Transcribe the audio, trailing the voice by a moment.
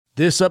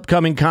This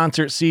upcoming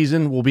concert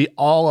season will be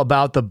all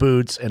about the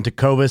boots, and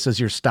Tecovas is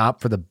your stop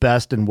for the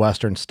best in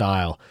Western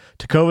style.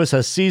 Tecovas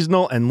has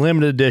seasonal and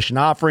limited edition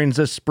offerings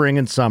this spring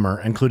and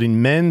summer,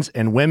 including men's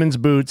and women's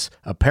boots,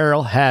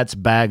 apparel, hats,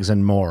 bags,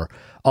 and more.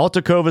 All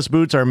Tecovas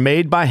boots are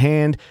made by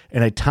hand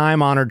in a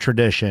time-honored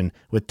tradition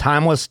with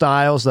timeless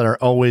styles that are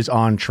always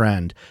on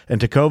trend. And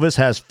Tecovas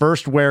has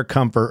first wear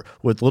comfort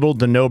with little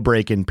to no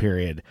break-in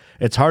period.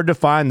 It's hard to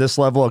find this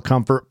level of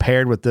comfort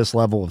paired with this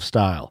level of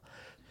style.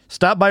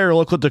 Stop by your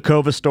local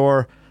Tecovas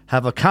store,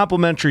 have a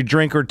complimentary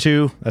drink or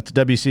two, that's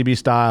WCB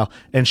style,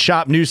 and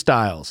shop new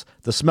styles.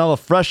 The smell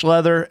of fresh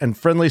leather and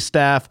friendly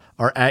staff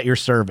are at your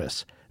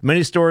service.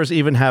 Many stores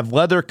even have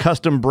leather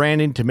custom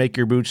branding to make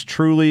your boots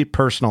truly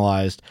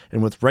personalized.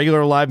 And with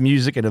regular live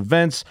music and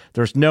events,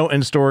 there's no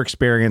in-store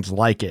experience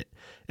like it.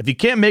 If you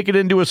can't make it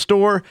into a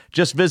store,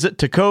 just visit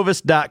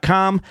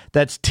tecovas.com.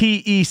 That's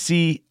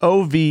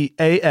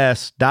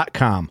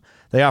TECOVAS.com.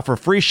 They offer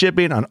free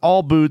shipping on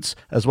all boots,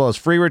 as well as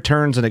free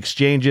returns and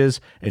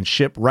exchanges, and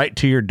ship right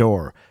to your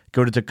door.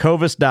 Go to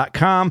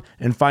tecovas.com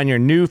and find your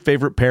new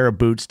favorite pair of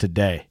boots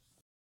today.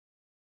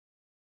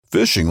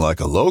 Fishing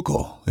like a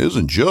local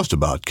isn't just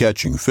about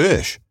catching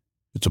fish.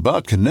 It's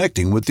about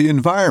connecting with the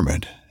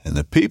environment and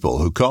the people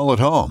who call it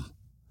home.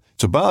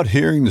 It's about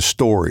hearing the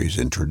stories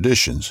and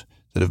traditions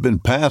that have been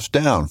passed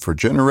down for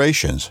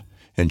generations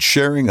and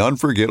sharing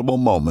unforgettable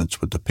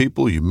moments with the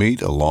people you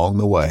meet along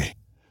the way.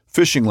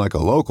 Fishing like a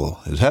local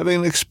is having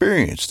an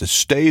experience that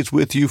stays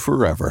with you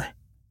forever.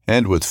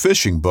 And with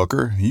Fishing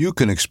Booker, you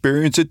can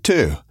experience it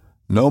too,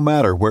 no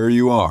matter where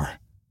you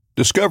are.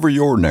 Discover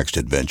your next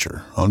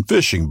adventure on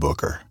Fishing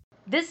Booker.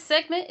 This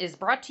segment is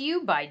brought to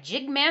you by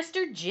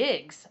Jigmaster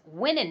Jigs.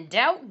 When in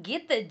doubt,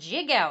 get the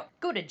jig out.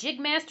 Go to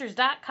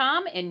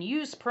jigmasters.com and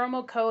use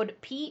promo code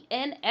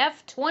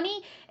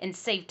PNF20 and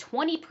save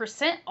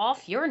 20%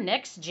 off your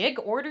next jig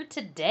order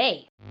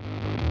today.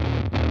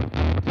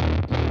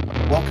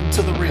 Welcome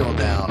to The Reel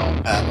Down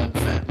on Paddle &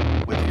 Fin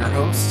with your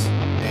hosts,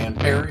 Dan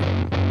Perry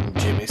and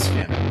Jimmy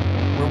Skinner,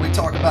 where we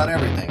talk about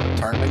everything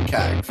tournament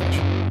kayak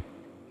fishing.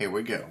 Here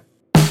we go.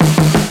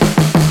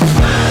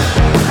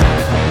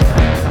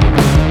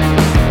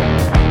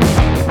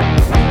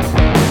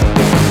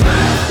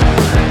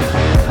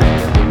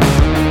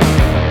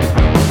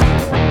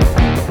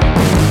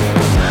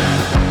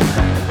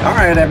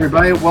 All right,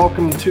 everybody,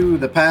 welcome to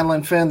the Paddle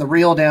 & Fin, The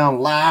Reel Down,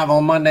 live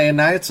on Monday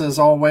nights, as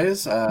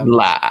always.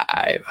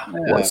 Live.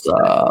 What's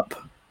up?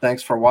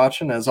 Thanks for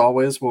watching. As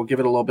always, we'll give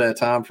it a little bit of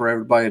time for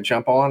everybody to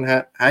jump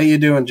on. How you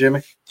doing,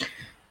 Jimmy?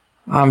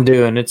 I'm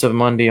doing. It's a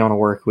Monday on a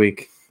work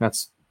week.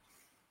 It's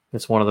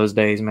one of those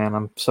days, man.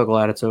 I'm so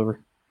glad it's over.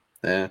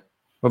 Yeah.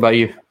 What about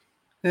you?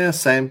 Yeah,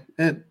 same.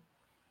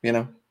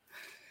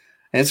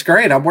 It's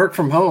great. I work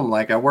from home.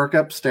 Like, I work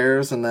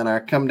upstairs, and then I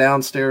come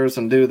downstairs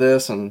and do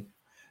this, and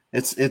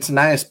it's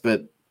nice,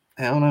 but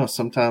I don't know.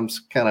 Sometimes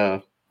kind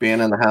of being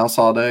in the house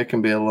all day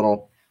can be a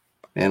little,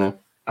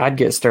 I'd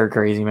get stir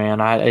crazy,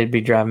 man. It'd be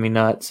driving me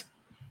nuts.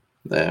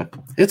 Yeah,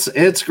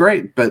 it's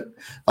great, but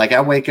like I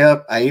wake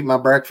up, I eat my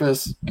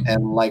breakfast,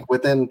 and like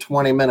within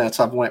 20 minutes,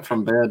 I've went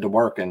from bed to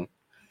working.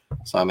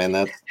 So I mean,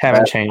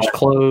 haven't changed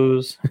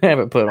clothes,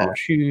 haven't put on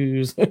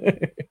shoes.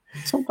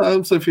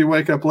 Sometimes if you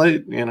wake up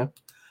late,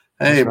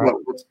 Hey, right.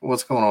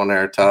 What's going on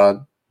there,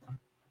 Todd?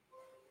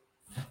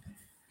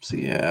 So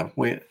yeah,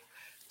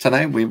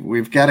 tonight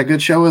we've got a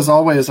good show as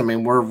always. I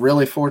mean, we're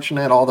really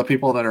fortunate. All the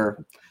people that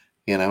are,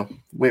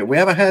 we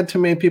haven't had too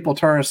many people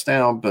turn us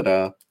down,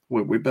 but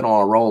we've been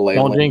on a roll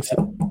lately. Don't jinx it.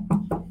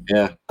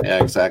 Yeah,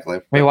 exactly.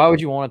 I mean, why would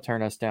you want to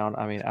turn us down?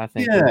 I mean, I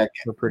think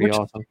we're pretty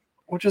awesome.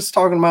 We're just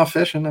talking about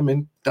fishing. I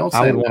mean, don't say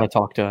I would want to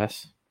talk to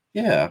us.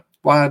 Yeah.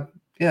 Why?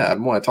 Yeah, I'd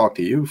want to talk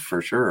to you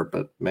for sure,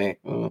 but me.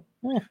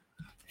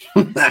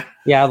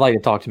 Yeah, I'd like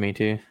to talk to me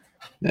too.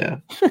 Yeah.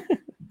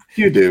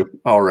 You do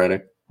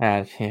already.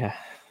 Yeah.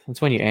 It's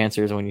when you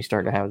answer is when you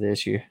start to have the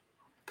issue.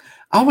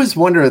 I always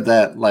wonder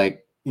that,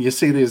 like, you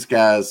see these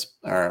guys,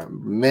 or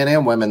men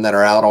and women that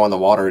are out on the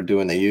water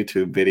doing the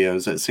YouTube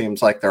videos. It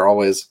seems like they're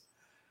always,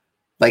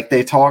 like,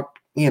 they talk,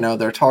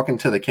 they're talking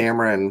to the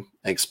camera and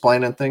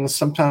explaining things.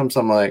 Sometimes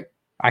I'm like,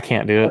 I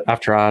can't do it.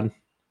 I've tried.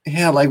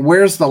 Yeah, like,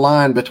 where's the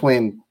line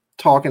between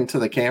talking to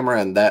the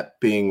camera and that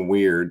being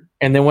weird?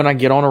 And then when I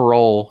get on a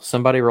roll,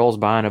 somebody rolls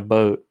by in a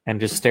boat and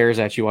just stares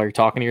at you while you're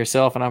talking to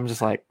yourself, and I'm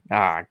just like,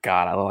 God,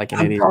 I look like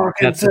an idiot.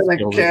 Talking to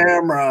the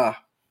camera.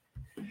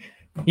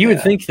 You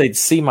would think they'd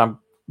see my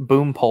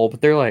boom pole,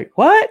 but they're like,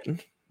 what?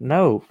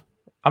 No,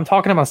 I'm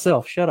talking to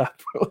myself. Shut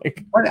up.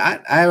 I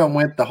haven't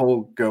went the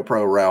whole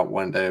GoPro route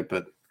one day,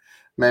 but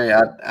maybe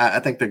I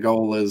think the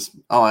goal is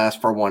I'll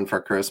ask for one for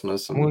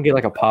Christmas. I'm going to get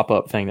like a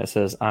pop-up thing that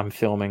says I'm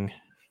filming.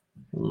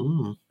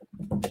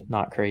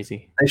 Not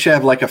crazy. They should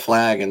have like a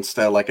flag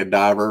instead of like a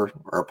diver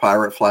or a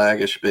pirate flag.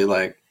 It should be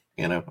like,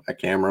 a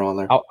camera on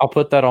there. I'll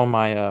put that on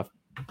my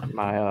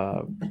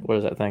what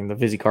is that thing? The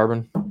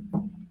VisiCarbon.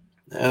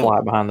 Yeah. Fly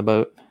it behind the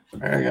boat.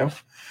 There you go.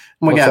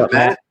 We got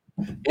Matt.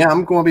 Yeah,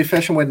 I'm going to be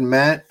fishing with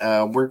Matt.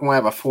 We're going to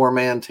have a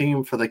 4-man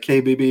team for the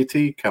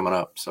KBBT coming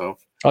up. So.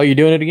 Oh, you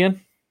doing it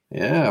again?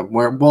 Yeah,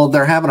 well,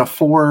 they're having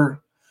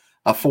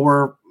a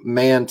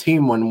four-man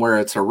team one where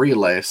it's a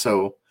relay.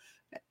 So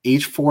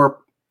each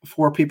four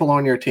people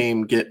on your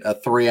team get a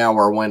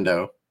 3-hour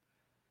window.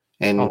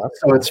 And so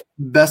cool. It's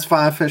best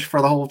 5 fish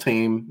for the whole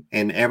team,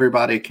 and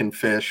everybody can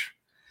fish.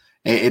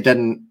 It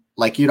doesn't,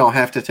 like, you don't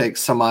have to take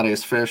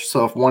somebody's fish.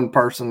 So if one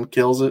person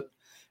kills it,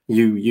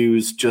 you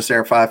use just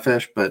their 5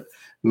 fish. But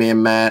me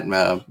and Matt,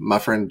 my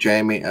friend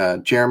Jeremy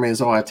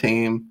is on our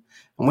team.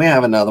 And we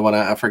have another one.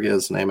 I forget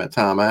his name at the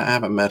time. I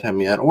haven't met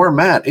him yet, or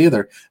Matt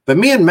either. But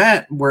me and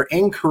Matt were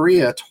in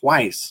Korea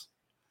twice.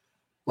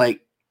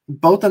 Like,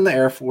 both in the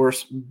Air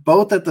Force,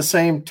 both at the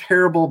same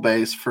terrible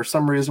base. For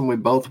some reason, we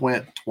both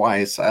went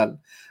twice. I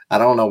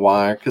don't know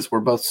why, because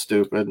we're both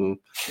stupid and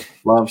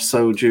love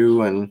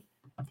soju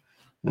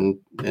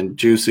and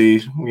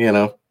juicy,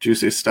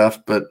 juicy stuff.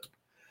 But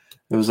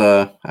it was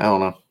I don't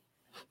know.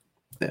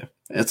 Yeah,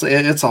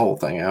 it's a whole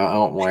thing. I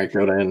don't want to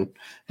go in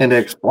and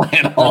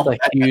explain all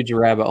That's a huge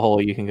rabbit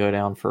hole you can go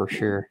down for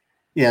sure.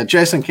 Yeah,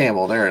 Jason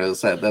Campbell. There it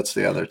is. That's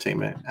the other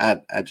teammate. I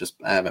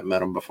haven't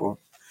met him before.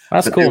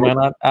 That's cool,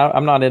 man.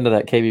 I'm not into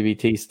that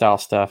KBBT style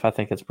stuff. I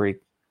think it's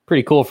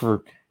pretty cool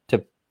to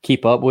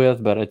keep up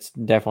with, but it's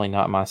definitely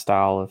not my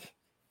style of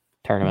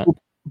tournament.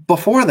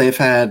 Before they've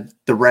had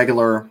the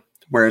regular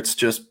where it's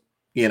just,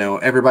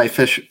 everybody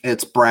fish,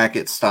 it's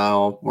bracket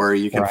style where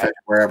you can fish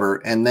wherever.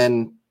 And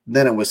then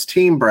it was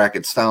team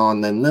bracket style.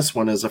 And then this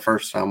one is the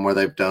first time where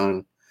they've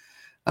done,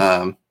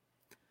 where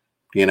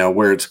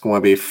it's going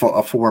to be a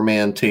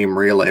 4-man team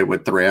relay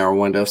with 3-hour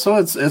window. So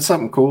it's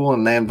something cool.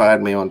 And they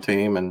invited me on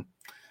team, and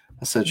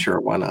I said, sure,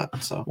 why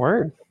not? So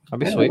word.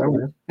 That'd be sweet.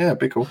 Yeah, it'd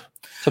be cool.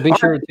 So be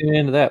sure to tune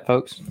into that,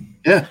 folks.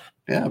 Yeah,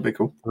 it'd be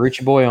cool. Reach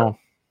your boy on.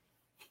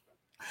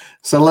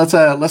 So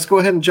let's go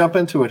ahead and jump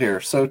into it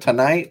here. So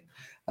tonight,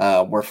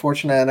 we're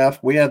fortunate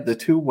enough, we had the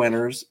 2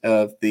 winners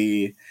of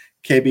the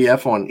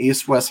KBF on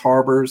East-West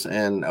Harbors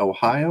in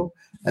Ohio,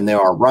 and they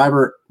are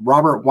Robert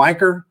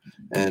Weicker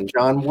and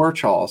John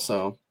Warchall.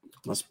 So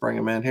let's bring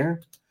them in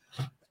here.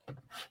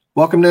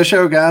 Welcome to the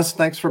show, guys.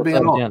 Thanks for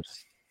being on.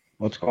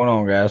 What's going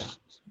on, guys?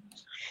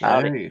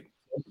 Howdy.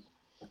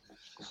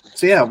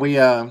 So yeah,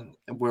 we're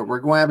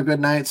going to have a good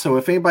night. So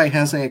if anybody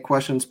has any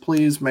questions,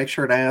 please make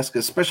sure to ask,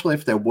 especially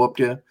if they whooped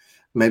you.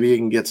 Maybe you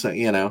can get some,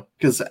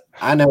 because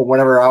I know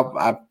whenever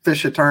I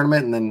fish a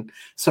tournament and then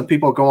some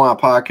people go on a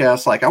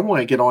podcast, like, I want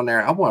to get on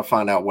there. I want to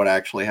find out what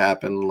actually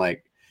happened,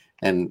 like,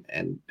 and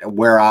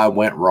where I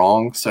went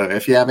wrong. So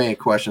if you have any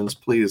questions,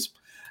 please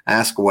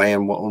ask away,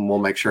 and we'll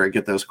make sure to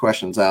get those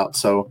questions out.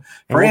 So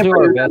we'll do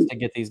our best to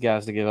get these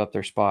guys to give up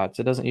their spots.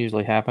 It doesn't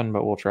usually happen,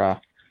 but we'll try.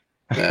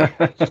 Yeah.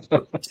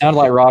 Sounded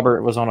like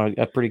Robert was on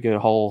a pretty good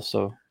hole,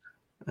 so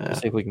we'll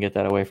see if we can get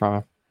that away from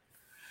him.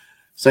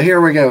 So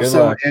here we go. Good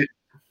luck.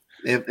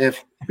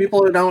 If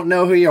people who don't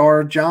know who you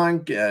are,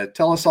 John,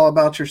 tell us all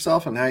about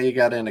yourself and how you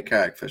got into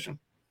kayak fishing.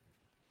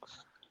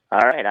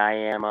 All right. I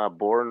am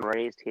born and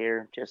raised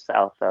here just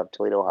south of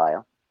Toledo,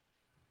 Ohio.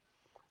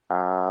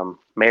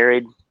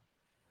 Married,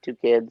 2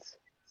 kids.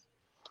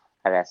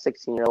 I have a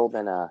 16-year-old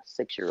and a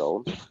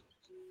 6-year-old.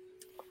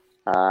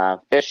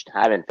 Fished.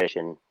 I've been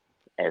fishing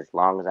as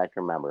long as I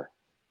can remember.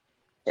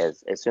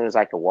 As soon as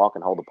I could walk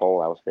and hold a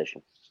pole, I was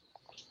fishing.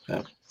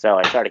 Yeah. So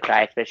I started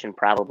kayak fishing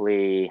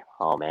probably,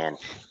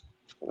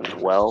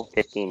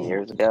 15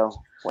 years ago,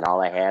 when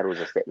all I had was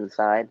a sitting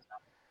side.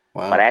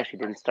 Wow. But I actually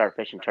didn't start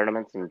fishing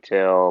tournaments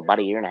until about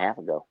a year and a half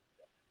ago.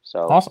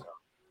 So awesome.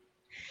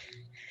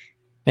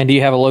 And do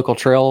you have a local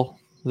trail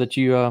that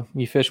you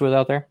fish with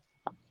out there?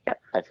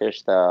 Yep. I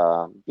fish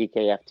the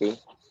BKFT,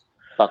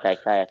 Buckeye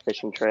Kayak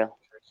Fishing Trail.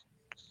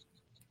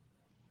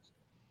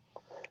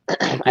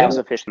 I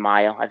also fished the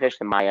Mayo. I fished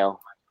the Mayo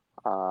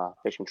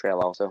fishing trail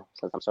also,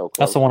 since I'm so close.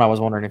 That's the one I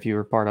was wondering if you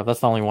were part of. That's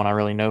the only one I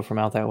really know from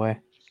out that way.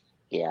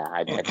 Yeah,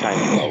 I try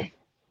to go.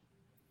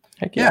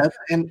 Heck yeah.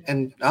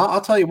 And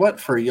I'll tell you what,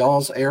 for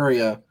y'all's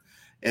area,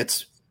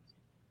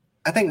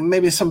 I think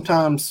maybe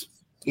sometimes,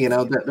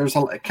 there's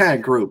a kind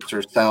of groups,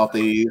 or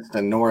southeast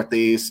and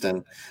northeast,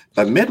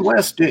 but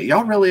Midwest,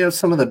 y'all really have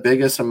some of the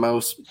biggest and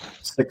most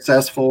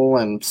successful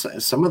and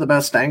some of the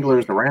best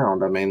anglers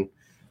around. I mean,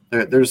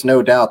 there's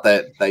no doubt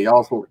that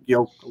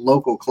your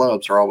local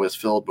clubs are always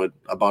filled with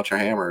a bunch of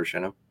hammers,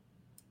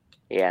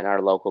 Yeah, and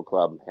our local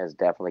club has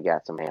definitely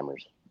got some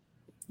hammers.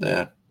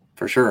 Yeah,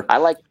 for sure. I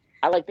like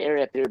the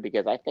area up here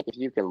because I think if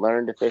you can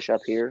learn to fish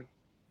up here,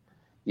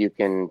 you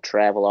can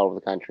travel all over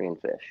the country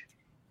and fish.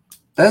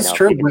 That's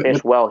true. You can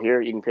fish well here.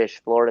 You can fish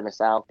Florida in the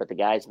south, but the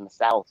guys in the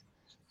south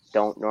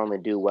don't normally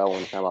do well when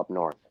you come up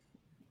north.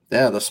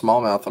 Yeah, the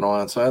smallmouth and all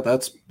that. So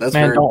that's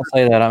man. Don't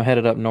say that. I'm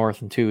headed up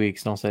north in 2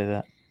 weeks. Don't say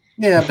that.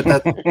 Yeah,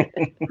 but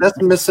that's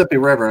the Mississippi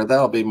River.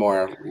 That'll be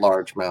more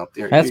largemouth.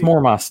 That's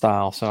more my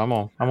style. So I'm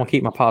gonna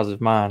keep my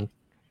positive mind.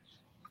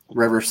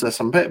 River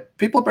system. But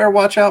people better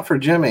watch out for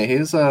Jimmy.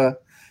 He's don't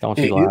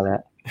you lie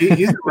that.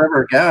 He's a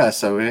river guy,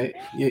 so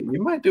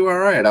you might do all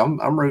right.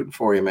 I'm rooting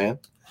for you, man.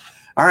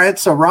 All right,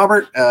 so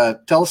Robert,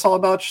 tell us all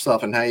about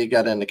yourself and how you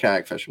got into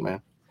kayak fishing,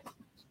 man.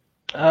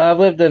 I've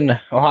lived in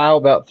Ohio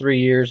about 3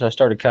 years. I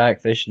started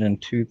kayak fishing in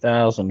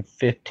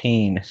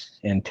 2015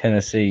 in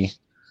Tennessee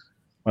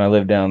when I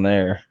lived down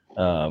there.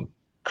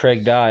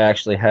 Craig Dye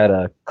actually had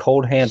a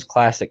Cold Hands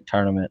Classic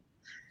tournament,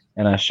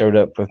 and I showed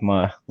up with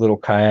my little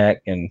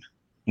kayak and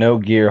no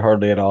gear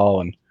hardly at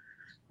all. And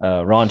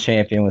Ron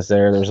Champion was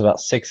there. There was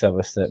about 6 of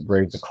us that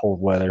braved the cold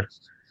weather,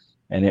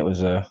 and it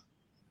was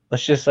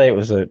let's just say it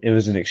was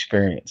an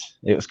experience.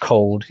 It was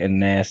cold and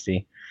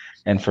nasty,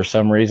 and for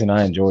some reason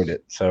I enjoyed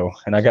it. So,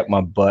 and I got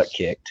my butt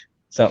kicked,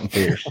 something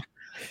fierce.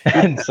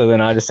 And so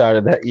then I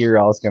decided that year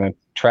I was going to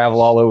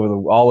travel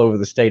all over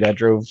the state. I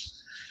drove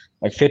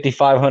like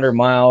 5,500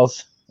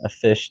 miles. I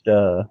fished,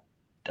 I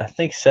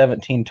think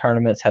 17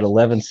 tournaments, had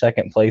 11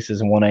 second places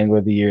and one angler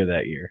of the year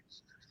that year.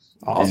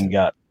 Awesome. And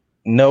got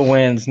no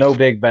wins, no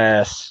big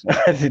bass.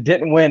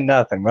 Didn't win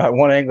nothing, but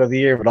one angler of the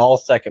year, but all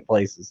second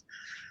places.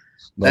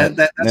 But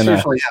that's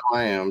usually how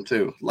I am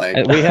too.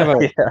 Like we have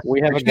a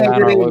guy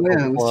in our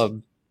local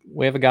club.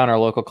 We have a guy in our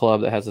local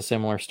club that has a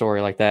similar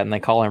story like that, and they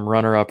call him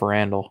Runner Up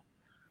Randall.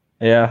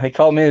 Yeah, he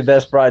called me the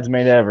best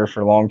bridesmaid ever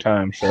for a long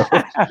time. So,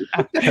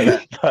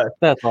 but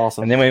that's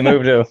awesome. And then we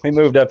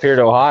moved up here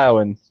to Ohio,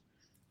 and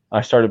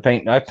I started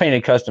painting. I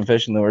painted custom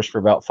fishing lures for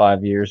about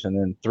 5 years, and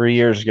then 3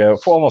 years ago,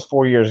 almost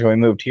 4 years ago, we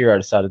moved here. I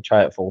decided to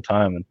try it full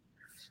time, and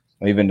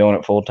we've been doing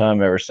it full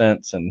time ever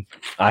since. And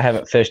I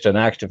haven't fished an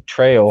active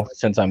trail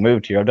since I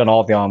moved here. I've done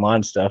all the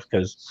online stuff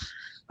because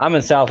I'm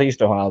in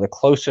Southeast Ohio. The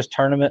closest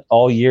tournament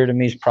all year to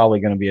me is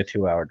probably going to be a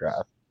 2-hour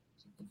drive.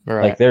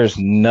 Right. Like there's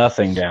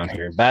nothing down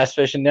here. Bass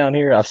fishing down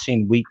here, I've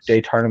seen weekday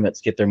tournaments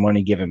get their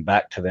money given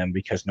back to them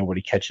because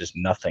nobody catches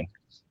nothing.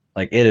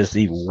 Like it is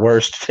the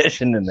worst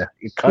fishing in the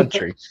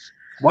country.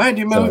 Why did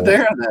you move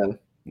there then?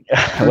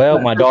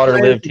 Well, my daughter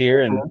lived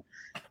here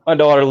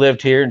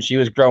and she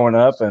was growing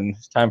up, and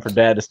it's time for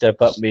Dad to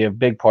step up and be a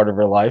big part of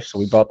her life. So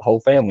we brought the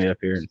whole family up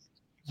here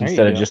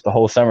instead of just the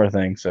whole summer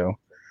thing. So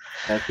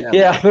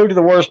yeah, I moved to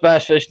the worst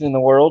bass fishing in the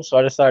world. So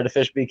I decided to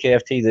fish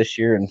BKFT this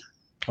year, and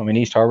I mean,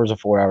 East Harbor's a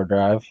 4-hour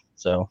drive,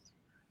 so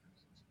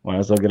might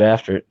as well get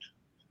after it.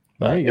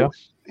 But there you go.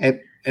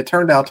 It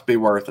turned out to be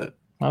worth it.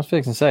 I was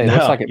fixing to say, it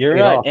looks like it. You're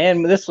right. Off.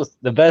 And this was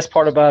the best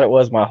part about it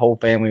was my whole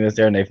family was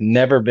there, and they've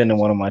never been to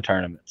one of my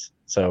tournaments.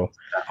 So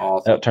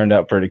that turned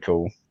out pretty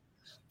cool.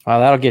 Wow,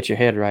 that'll get your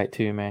head right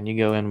too, man. You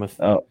go in with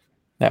that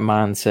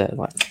mindset,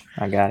 like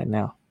I got it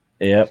now.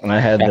 Yep, and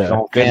I had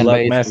the good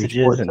luck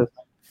messages, and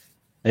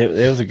it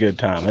was a good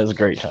time. It was a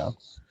great time.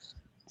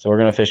 So we're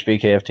gonna fish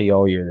BKFT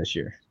all year this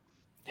year.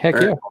 Heck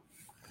yeah.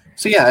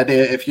 So yeah,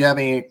 if you have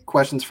any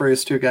questions for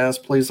us two guys,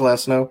 please let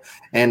us know.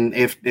 And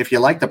if you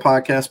like the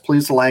podcast,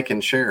 please like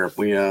and share.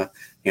 We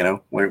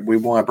we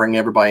want to bring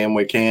everybody in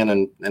we can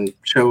and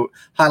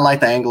highlight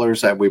the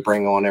anglers that we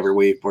bring on every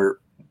week. We're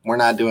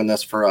not doing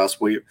this for us.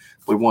 We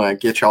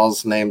want to get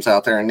y'all's names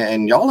out there,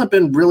 and y'all have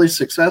been really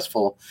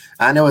successful.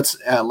 I know it's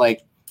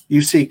like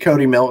you see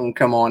Cody Milton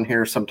come on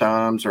here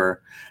sometimes,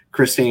 or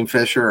Christine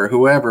Fisher or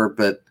whoever,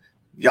 but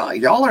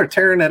y'all are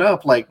tearing it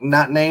up. Like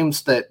not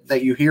names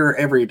that you hear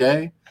every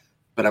day,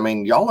 but I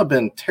mean y'all have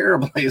been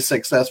terribly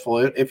successful.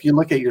 If you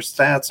look at your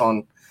stats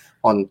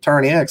on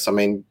Tourney X, I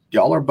mean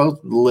y'all are both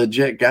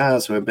legit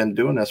guys who have been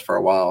doing this for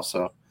a while.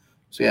 So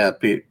yeah,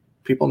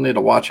 people need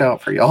to watch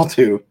out for y'all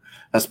too.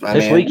 This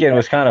weekend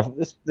was kind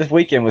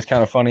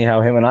of funny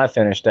how him and I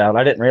finished out.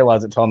 I didn't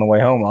realize it until on the way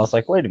home. I was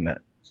like, wait a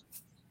minute.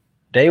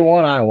 Day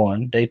 1 I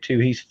won. Day 2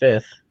 he's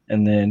 5th.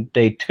 And then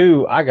day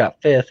 2, I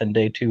got 5th, and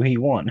day 2 he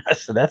won.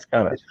 So that's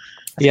kind of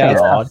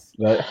odd.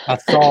 But I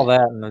saw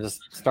that and I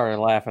just started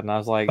laughing. I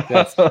was like,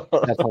 that's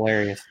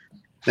hilarious.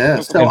 Yeah,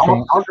 so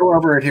I'll go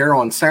over it here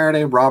on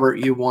Saturday. Robert,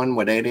 you won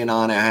with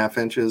 89.5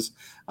 inches.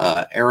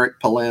 Eric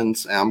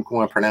Polins, I'm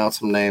going to pronounce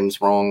some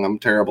names wrong. I'm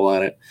terrible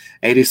at it.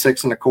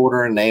 86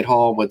 1/4, and Nate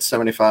Hall with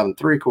 75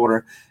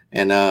 3/4.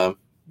 And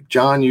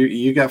John,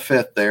 you got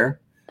 5th there.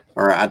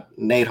 Or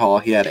Nate Hall,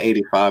 he had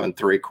 85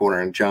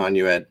 3/4, and John,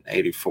 you had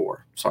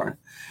 84. Sorry.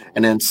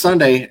 And then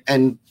Sunday,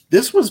 and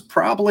this was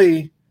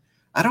probably,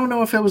 I don't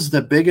know if it was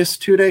the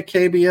biggest 2-day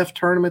KBF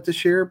tournament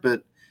this year,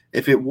 but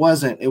if it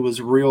wasn't, it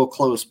was real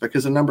close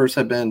because the numbers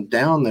have been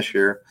down this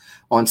year.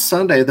 On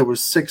Sunday, there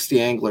was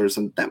 60 anglers,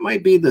 and that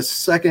might be the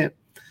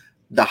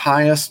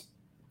highest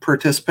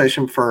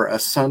participation for a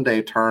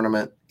Sunday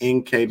tournament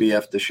in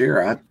KBF this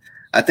year.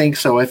 I think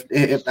so. If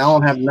I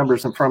don't have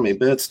numbers in front of me,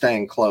 but it's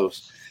staying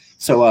close.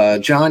 So,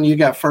 John, you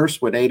got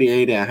first with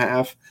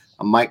 88.5.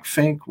 Mike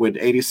Fink with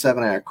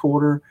 87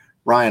 1/4.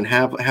 Ryan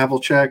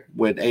Havlicek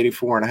with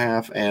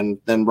 84.5. And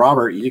then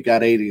Robert, you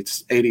got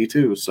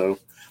 82. So,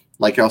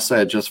 like y'all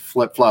said, just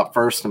flip-flop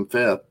 1st and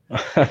 5th.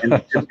 And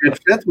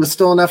 5th was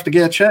still enough to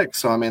get a check.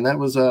 So, I mean, that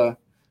was y'all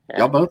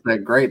both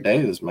had great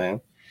days,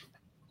 man.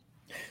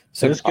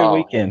 So, it was a good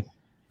weekend.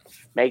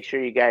 Make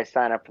sure you guys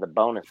sign up for the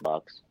bonus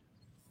bucks.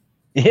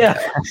 Yeah,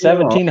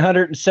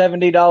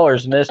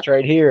 $1,770 missed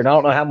right here, and I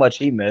don't know how much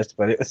he missed,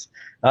 but it was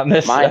I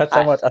missed. That's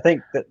how much. I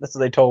think that's what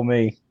they told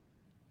me.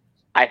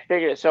 I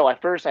figured so.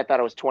 At first, I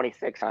thought it was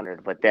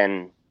 2,600, but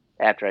then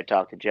after I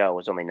talked to Joe, it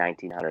was only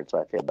 1,900,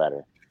 so I feel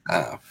better.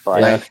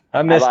 But Yeah,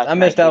 I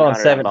missed out on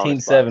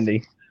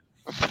 1770.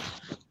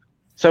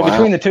 So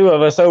between the two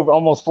of us, over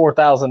almost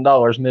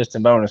 $4,000 missed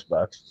in bonus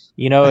bucks.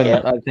 You know,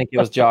 and I think it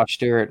was Josh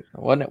Stewart.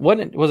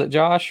 Was it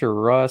Josh or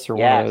Russ or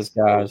one of those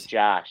guys? It was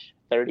Josh,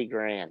 30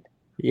 grand.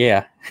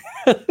 Yeah.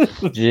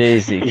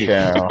 Jeezy,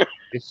 cow.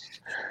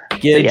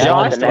 Yeah,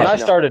 Josh,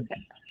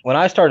 when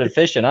I started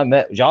fishing, I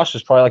met Josh.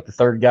 Was probably like the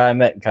third guy I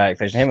met in kayak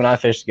fishing. Him and I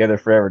fished together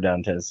forever down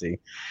in Tennessee.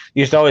 He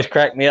used to always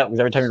crack me up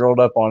because every time he rolled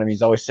up on him,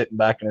 he's always sitting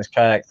back in his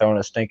kayak throwing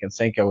a stinking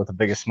Senko with the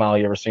biggest smile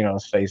you ever seen on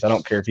his face. I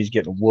don't care if he's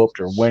getting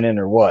whooped or winning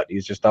or what.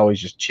 He's just always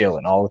just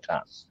chilling all the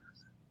time.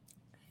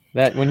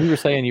 That when you were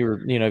saying you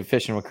were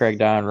fishing with Craig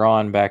Dye and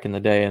Ron back in the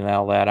day and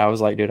all that, I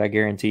was like, dude, I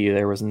guarantee you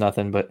there was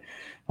nothing but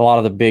a lot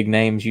of the big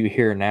names you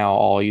hear now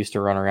all used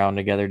to run around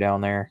together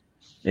down there.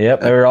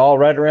 Yep, they were all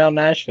right around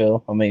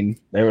Nashville. I mean,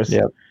 there was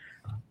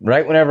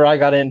right whenever I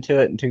got into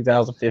it in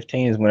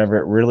 2015 is whenever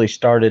it really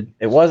started.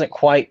 It wasn't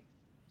quite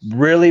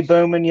really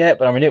booming yet,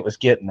 but I mean, it was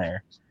getting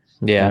there.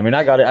 Yeah, I mean,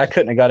 I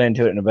couldn't have got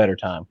into it in a better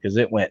time because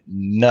it went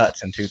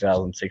nuts in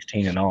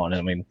 2016 and on.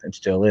 I mean, it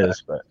still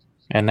is, but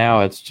and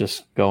now it's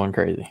just going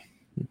crazy.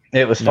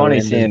 It was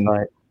funny seeing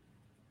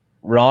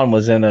Ron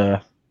was in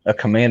a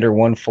Commander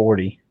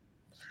 140.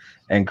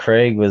 And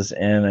Craig was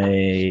in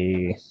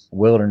a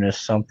Wilderness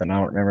something, I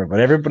don't remember,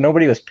 but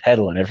nobody was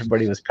pedaling,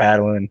 everybody was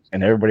paddling,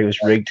 and everybody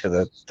was rigged to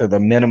the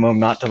minimum,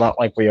 not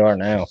like we are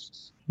now.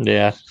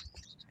 Yeah.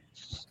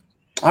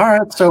 All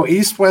right, so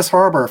East West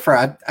Harbor.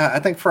 I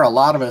think for a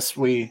lot of us,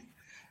 we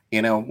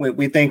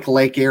think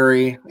Lake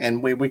Erie,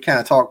 and we kind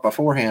of talked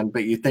beforehand,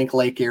 but you think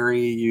Lake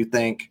Erie, you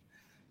think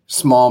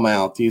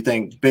smallmouth, you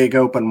think big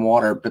open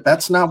water, but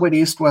that's not what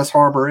East West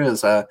Harbor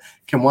is.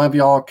 Can one of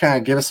y'all kind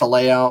of give us a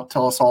layout,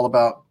 tell us all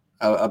about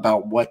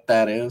what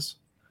that is?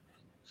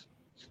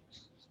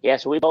 Yeah,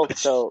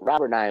 so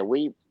Robert and I,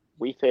 we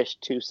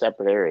fished two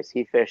separate areas.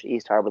 He fished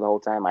East Harbor the whole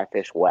time. I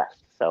fished West.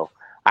 So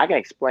I can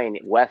explain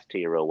West to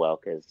you real well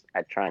because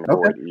I try and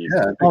avoid East.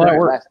 Yeah,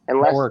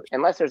 that works.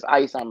 Unless there's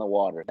ice on the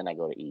water, then I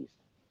go to East.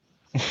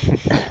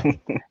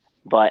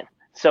 But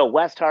so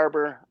West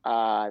Harbor,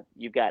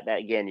 you've got that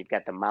again. You've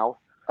got the mouth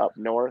up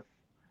north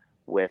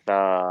with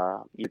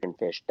you can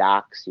fish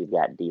docks. You've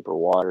got deeper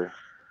water.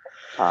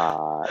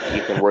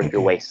 You can work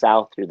your way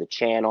south through the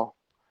channel.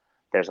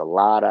 There's a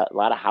lot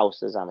of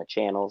houses on the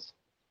channels.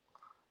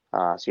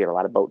 So you have a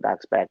lot of boat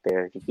docks back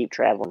there. If you keep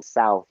traveling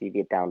south, you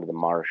get down to the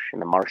marsh,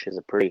 and the marsh is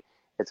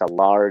it's a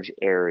large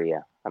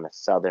area on the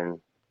southern.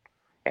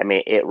 I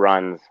mean, it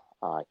runs.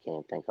 I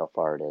can't think how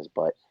far it is,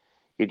 but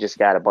you just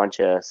got a bunch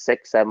of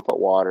 6-7 foot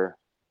water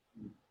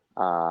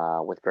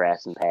with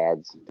grass and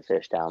pads to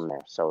fish down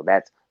there. So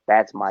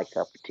that's my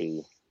cup of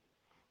tea,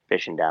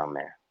 fishing down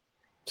there.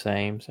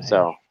 Same.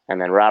 So,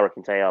 and then Robert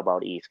can tell you all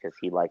about East because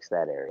he likes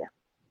that area.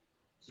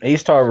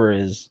 East Harbor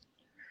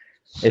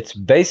it's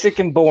basic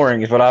and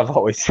boring is what I've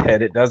always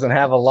said. It doesn't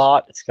have a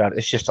lot.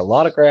 It's just a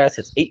lot of grass.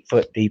 It's 8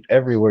 foot deep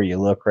everywhere you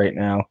look right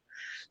now.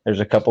 There's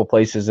a couple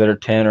places that are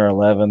 10 or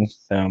 11.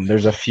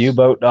 There's a few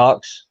boat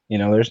docks.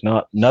 There's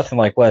nothing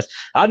like West.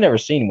 I've never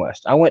seen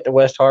West. I went to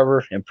West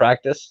Harbor in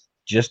practice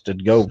just to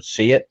go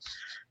see it,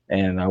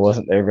 and I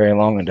wasn't there very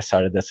long and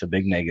decided that's a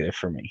big negative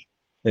for me.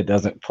 It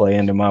doesn't play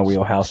into my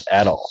wheelhouse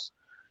at all.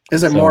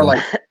 Is it more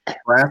like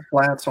grass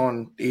flats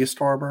on East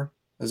Harbor?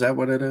 Is that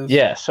what it is?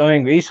 Yeah. So I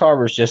mean, East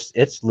Harbor is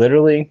it's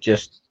literally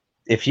just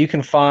if you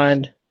can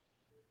find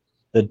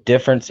the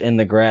difference in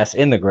the grass,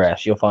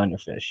 you'll find your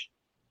fish.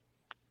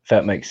 If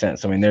that makes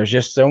sense. I mean, there's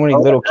just so many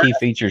little key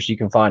features you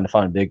can find to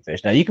find big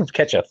fish. Now you can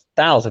catch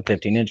 1,000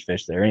 15-inch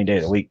fish there any day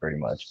of the week, pretty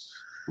much.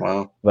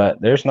 Wow. But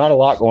there's not a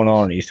lot going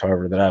on in East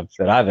Harbor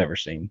that I've ever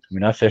seen. I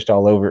mean, I've fished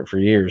all over it for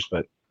years,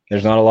 but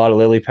there's not a lot of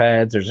lily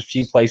pads. There's a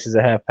few places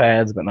that have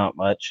pads, but not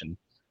much, and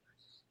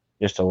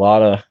just a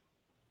lot of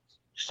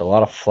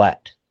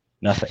flat,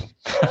 nothing.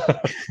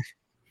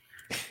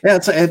 Yeah,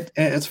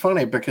 it's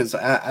funny because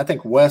I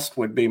think West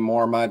would be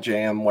more my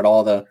jam with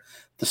all the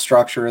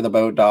structure of the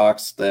boat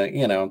docks,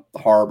 the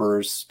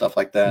harbors, stuff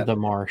like that. The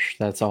marsh,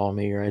 that's all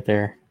me right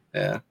there.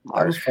 Yeah,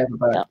 Marsh.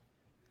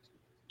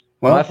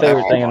 Well, my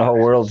favorite thing in the whole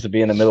world is to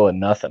be in the middle of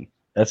nothing.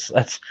 That's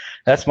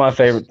my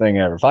favorite thing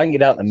ever. If I can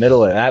get out in the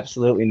middle of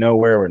absolutely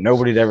nowhere where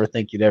nobody'd ever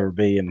think you'd ever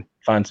be and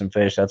find some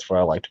fish, that's where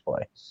I like to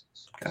play.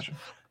 Gotcha.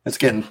 It's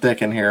getting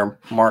thick in here.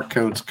 Mark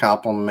Coates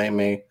complimenting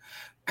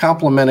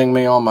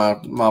me on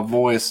my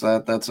voice.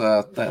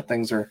 That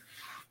things are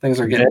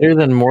getting better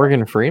than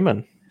Morgan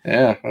Freeman.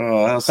 Yeah.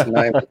 Oh, that's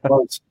nice.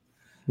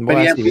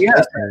 But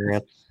yeah,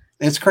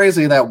 it's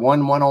crazy that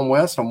one on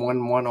West and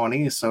one on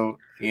East. So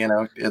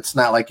it's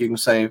not like you can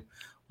say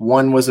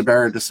one was a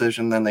better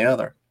decision than the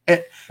other.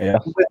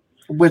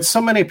 With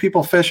so many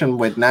people fishing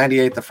with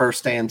 98 the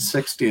first day and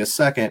 60 a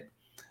second,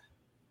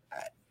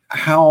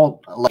 how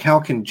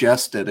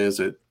congested is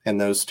it in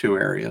those two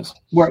areas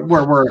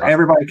where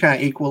everybody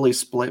kind of equally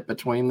split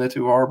between the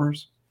two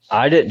harbors?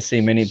 I didn't see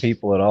many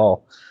people at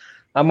all.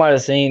 I might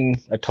have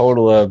seen a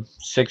total of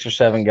 6 or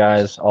 7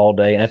 guys all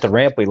day. And at the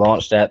ramp we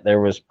launched at, there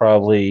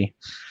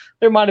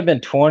might have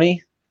been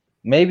 20,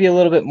 maybe a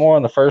little bit more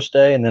on the first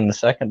day, and then the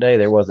second day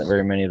there wasn't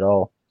very many at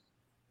all.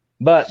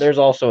 But there's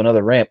also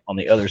another ramp on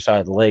the other side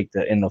of the lake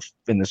that in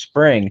the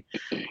spring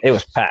it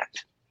was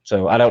packed.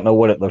 So I don't know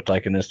what it looked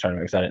like in this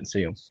tournament because I didn't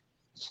see them.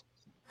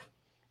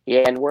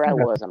 Yeah, and where I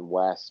was on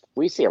West,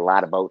 we see a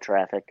lot of boat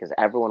traffic because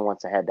everyone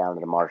wants to head down to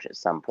the marsh at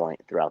some point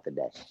throughout the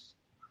day.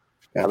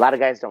 Yeah. A lot of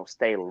guys don't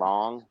stay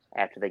long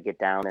after they get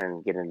down there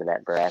and get into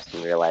that grass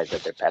and realize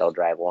that their pedal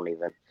drive won't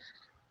even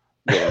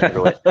get them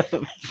through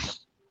it.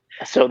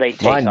 So they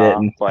take Mine off.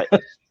 didn't. But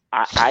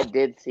I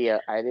did see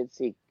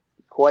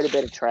quite a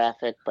bit of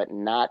traffic, but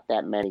not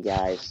that many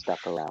guys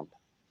stuck around.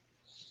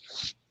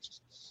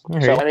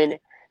 So I mean,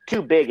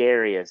 two big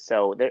areas.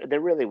 So there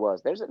really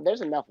was.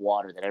 There's enough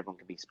water that everyone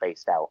could be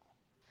spaced out.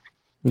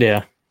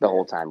 Yeah. The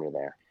whole time you're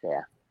there.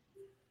 Yeah.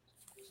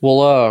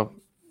 Well,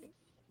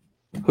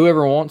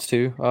 whoever wants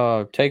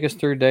to take us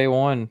through day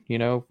one.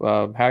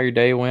 How your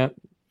day went.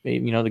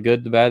 The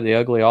good, the bad, the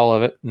ugly, all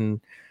of it, and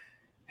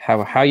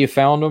how you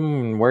found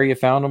them and where you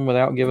found them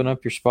without giving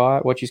up your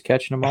spot. What you's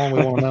catching them on.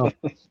 We want to know.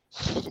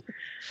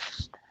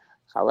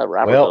 I'll let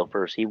Robert go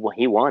first. He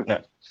won. All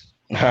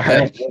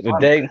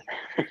right.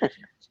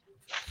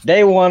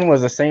 Day one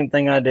was the same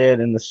thing I did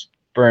in the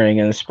spring.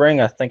 In the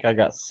spring, I think I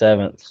got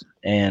 7th.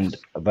 And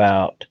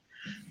about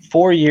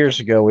 4 years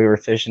ago, we were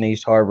fishing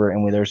East Harbor,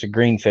 and there was a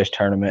greenfish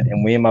tournament.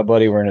 And me and my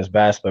buddy were in his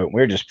bass boat. We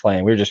were just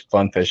playing. We were just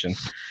fun fishing.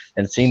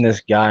 And seen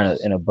this guy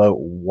in a boat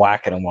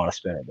whacking him on a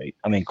spinnerbait.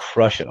 I mean,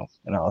 crushing him.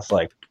 And I was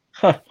like,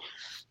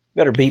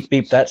 better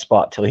beep that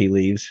spot till he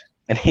leaves.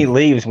 And he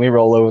leaves, and we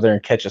roll over there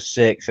and catch a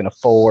 6 and a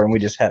 4, and we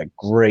just had a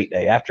great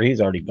day after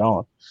he's already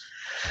gone.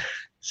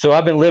 So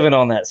I've been living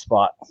on that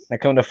spot. I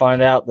come to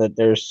find out that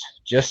there's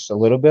just a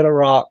little bit of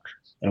rock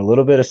and a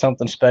little bit of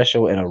something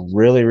special in a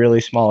really,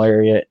 really small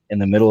area in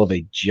the middle of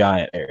a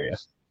giant area.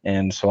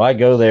 And so I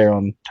go there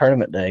on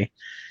tournament day,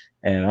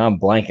 and I'm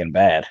blanking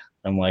bad.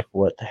 I'm like,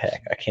 what the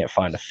heck? I can't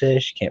find a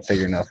fish, can't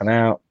figure nothing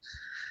out.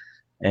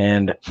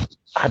 And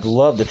I'd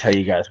love to tell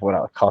you guys what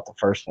I caught the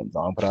first ones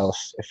on, but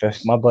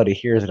if my buddy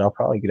hears it, I'll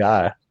probably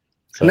die.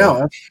 So,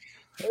 No.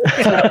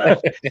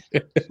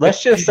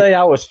 Let's just say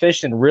I was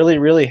fishing really,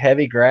 really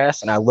heavy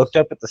grass, and I looked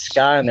up at the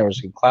sky, and there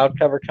was a cloud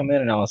cover come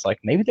in, and I was like,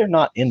 maybe they're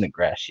not in the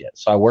grass yet.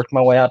 So I worked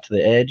my way out to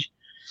the edge,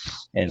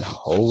 and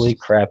holy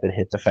crap, it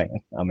hit the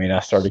fan. I mean, I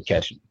started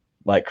catching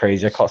like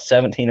crazy. I caught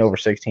 17 over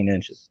 16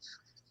 inches.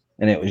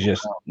 And it was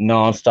just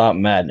nonstop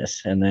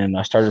madness. And then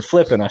I started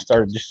flipping. I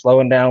started just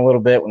slowing down a little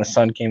bit when the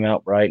sun came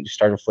out bright and just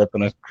started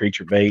flipping a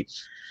creature bait.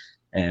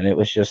 And it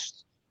was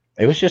just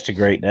a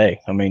great day.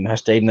 I mean, I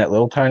stayed in that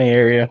little tiny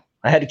area.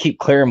 I had to keep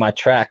clearing my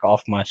track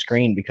off my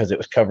screen because it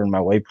was covering my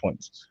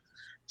waypoints.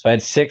 So I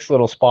had 6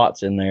 little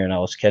spots in there, and I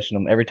was catching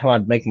them every time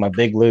I'd make my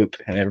big loop.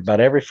 And about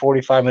every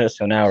 45 minutes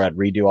to an hour, I'd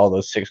redo all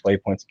those 6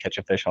 waypoints and catch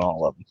a fish on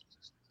all of them.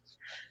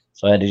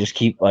 So I had to just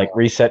keep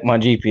reset my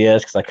GPS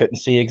because I couldn't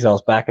see it because I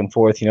was back and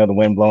forth, the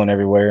wind blowing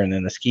everywhere. And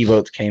then the ski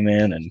boats came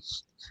in, and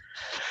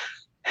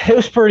it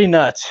was pretty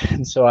nuts.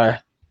 And so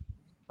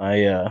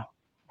I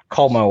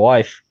called my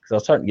wife because I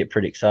was starting to get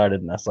pretty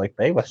excited. And I was like,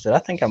 babe, I said, I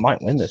think I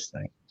might win this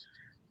thing.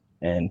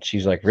 And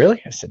she's like,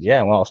 really? I said, yeah.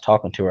 And while I was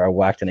talking to her, I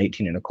whacked an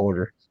 18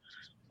 1/4.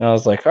 And I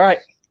was like, all right,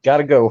 got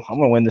to go. I'm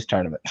going to win this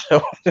tournament.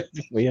 So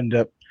we ended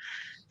up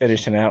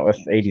finishing out with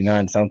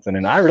 89 something,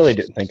 and I really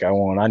didn't think I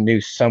won. I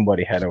knew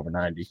somebody had over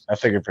 90. I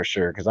figured for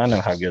sure because I know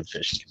how good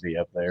fishing can be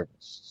up there.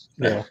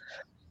 Yeah,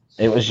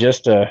 it was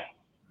just a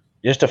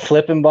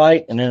flip and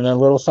bite, and then a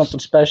little something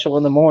special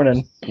in the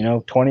morning.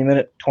 20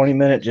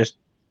 minute just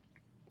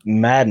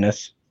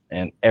madness,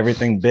 and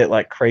everything bit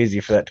like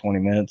crazy for that 20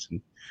 minutes. And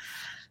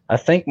I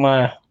think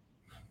my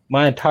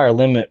entire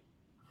limit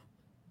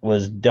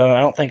was done.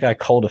 I don't think I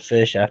culled a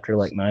fish after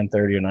like 9:30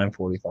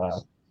 or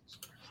 9:45.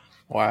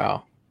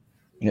 Wow.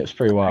 It was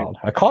pretty wild.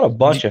 I caught a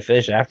bunch of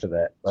fish after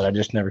that, but I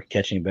just never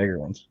catch any bigger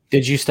ones.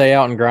 Did you stay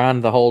out and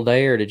grind the whole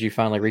day, or did you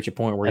finally reach a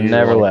point where I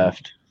never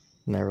left?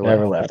 Never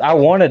left. I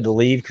wanted to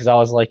leave because I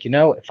was like,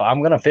 if I'm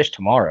going to fish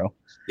tomorrow,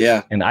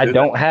 and I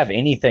don't have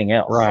anything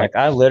else. Right. Like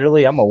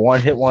I'm a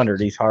one-hit wonder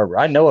at East Harbor.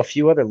 I know a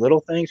few other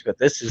little things, but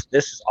this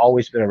has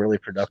always been a really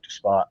productive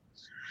spot.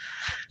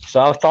 So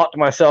I thought to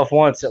myself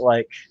once at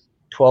like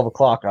 12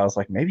 o'clock, I was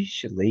like, maybe you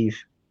should leave.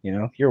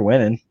 You're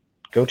winning.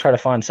 Go try to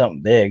find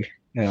something big.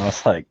 I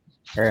was like,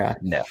 yeah,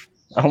 no,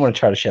 I'm going to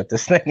try to shut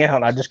this thing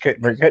out. I just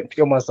couldn't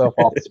feel myself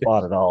off the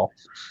spot at all.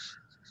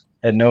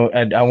 I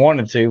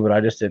wanted to, but I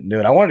just didn't do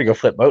it. I wanted to go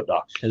flip boat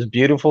docks. It was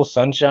beautiful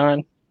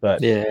sunshine,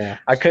 but yeah,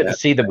 I couldn't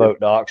see the boat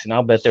docks, and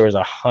I'll bet there was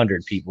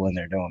 100 people in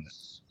there doing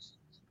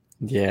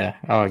it. Yeah.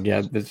 Oh,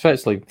 yeah.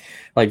 Especially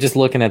like just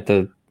looking at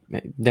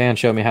Dan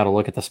showed me how to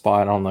look at the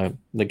spot on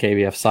the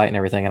KBF site and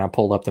everything, and I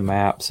pulled up the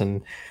maps,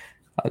 and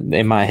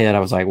in my head I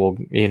was like, well,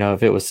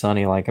 if it was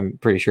sunny, like I'm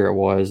pretty sure it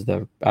was,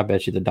 I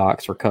bet you the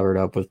docks were covered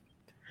up with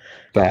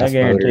bass. I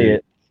guarantee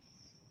it.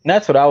 And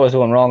that's what I was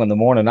doing wrong in the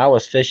morning. I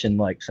was fishing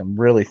like some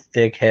really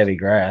thick, heavy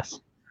grass,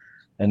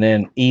 and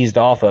then eased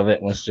off of it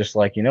and was just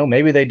like,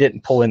 maybe they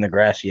didn't pull in the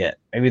grass yet.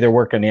 Maybe they're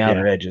working the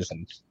outer edges,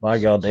 and by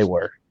God, they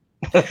were.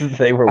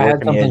 They were I had working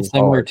the something edges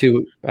similar hard.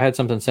 to I had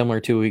something similar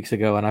 2 weeks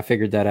ago, and I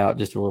figured that out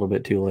just a little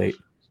bit too late.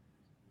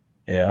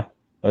 Yeah.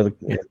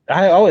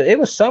 It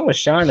was sun was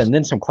shining, and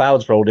then some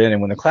clouds rolled in, and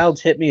when the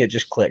clouds hit me, it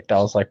just clicked. I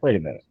was like, wait a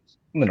minute,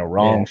 I'm in the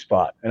wrong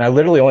spot, and I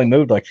literally only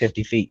moved like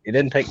 50 feet. It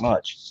didn't take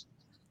much.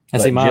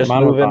 And see, mine was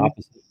the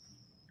opposite.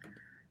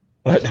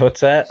 What's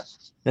that?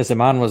 I said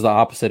mine was the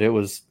opposite. It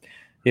was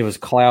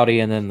cloudy,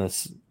 and then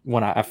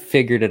when I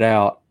figured it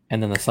out,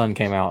 and then the sun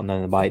came out, and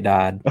then the bite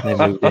died. They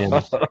moved in,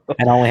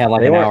 and I only had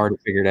like an hour to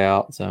figure it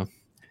out. So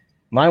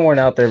mine weren't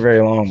out there very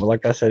long, but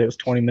like I said, it was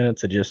 20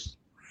 minutes of just,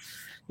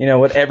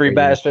 what every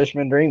bass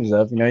fisherman dreams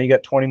of. You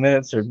got 20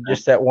 minutes or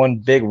just that one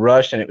big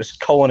rush, and it was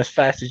culling as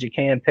fast as you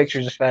can,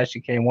 pictures as fast as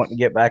you can, wanting to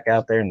get back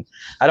out there. And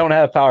I don't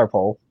have a power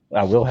pole.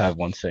 I will have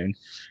one soon,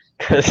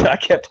 because I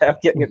kept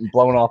getting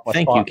blown off my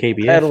spot. Thank you,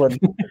 KBF. Pedaling.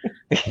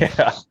 Yeah.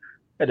 I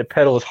had to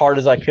pedal as hard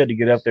as I could to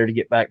get up there to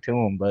get back to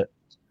them. But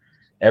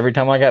every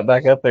time I got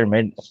back up there,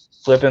 made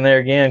flip in there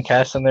again,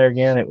 cast in there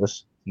again, it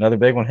was another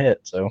big one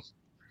hit. So,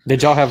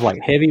 did y'all have like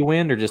heavy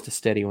wind or just a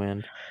steady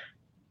wind?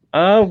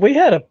 We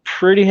had a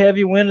pretty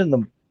heavy wind in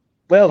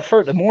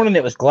the morning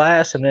it was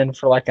glass, and then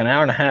for like an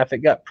hour and a half it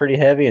got pretty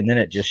heavy, and then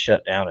it just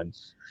shut down and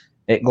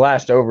it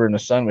glassed over, and the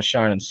sun was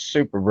shining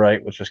super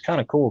bright, which was kind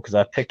of cool because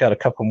I picked out a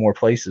couple more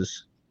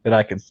places that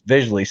I could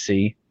visually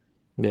see.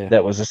 Yeah.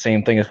 That was the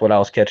same thing as what I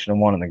was catching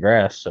them on in the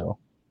grass, so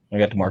I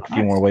got to mark a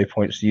few more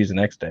waypoints to use the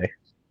next day.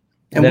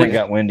 And then it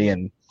got windy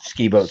and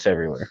ski boats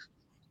everywhere.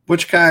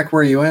 Which kayak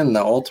were you in,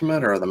 the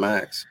Ultimate or the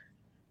Max?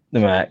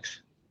 The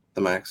Max.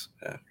 The Max,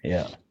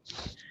 yeah.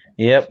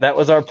 Yep, that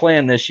was our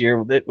plan this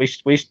year.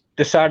 We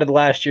decided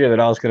last year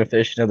that I was going to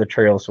fish another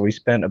trail, so we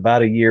spent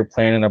about a year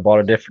planning. I bought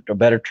a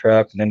better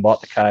truck, and then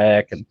bought the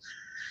kayak, and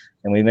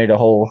we made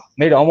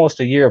almost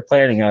a year of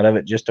planning out of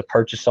it just to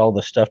purchase all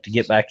the stuff to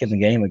get back in the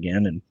game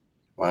again. And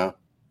wow,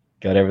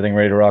 got everything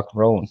ready to rock and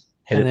roll.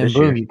 And then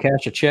boom, you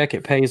cash a check,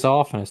 it pays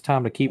off, and it's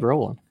time to keep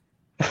rolling.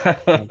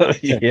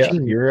 Yeah,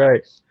 you're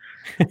right.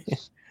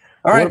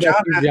 All right, John.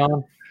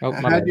 John?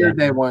 How'd your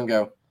day one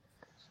go?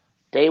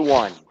 Day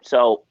one.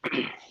 So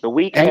the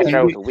week I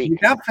started with the week. You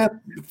got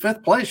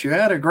fifth place. You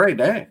had a great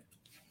day.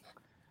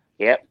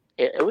 Yep.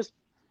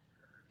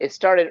 It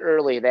started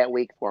early that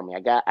week for me.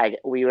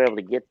 We were able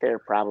to get there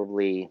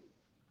probably,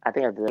 I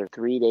think I was there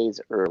 3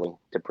 days early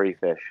to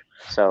pre-fish.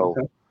 So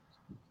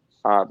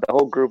the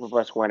whole group of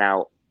us went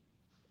out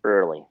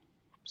early.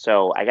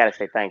 So I got to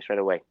say thanks right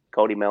away.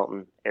 Cody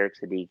Milton, Eric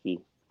Siddiqui,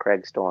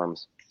 Craig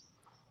Storms.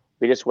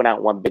 We just went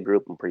out one big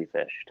group and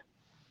pre-fished.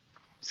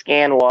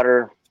 Scan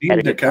water, had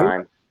a good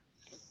time.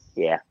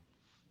 Yeah.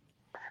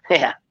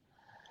 Yeah.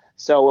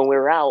 So when we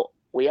were out,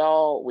 we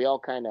all went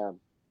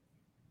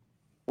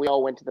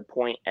to the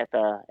point at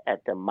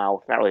the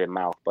mouth, not really the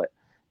mouth, but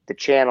the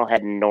channel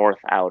heading north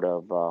out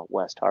of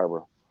West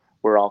Harbor.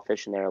 We're all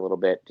fishing there a little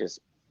bit, just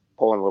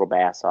pulling a little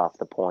bass off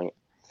the point.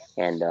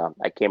 And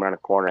I came around a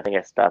corner. I think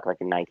I stuck like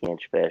a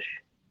 19-inch fish.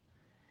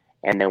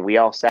 And then we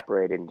all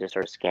separated and just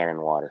started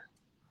scanning water.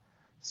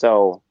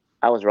 So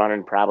I was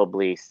running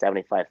probably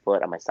 75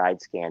 foot on my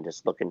side scan,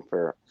 just looking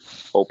for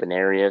open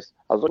areas.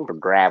 I was looking for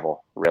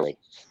gravel, really.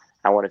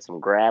 I wanted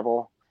some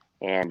gravel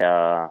and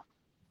a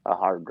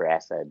hard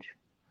grass edge.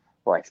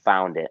 Well, I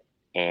found it.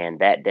 And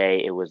that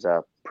day it was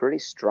a pretty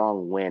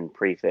strong wind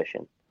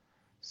pre-fishing.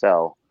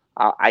 So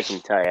I can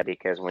tell you,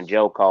 because when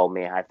Joe called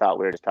me, I thought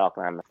we were just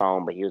talking on the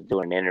phone, but he was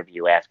doing an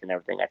interview asking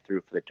everything I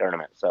threw for the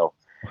tournament. So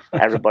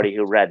everybody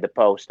who read the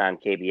post on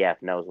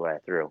KBF knows what I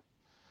threw.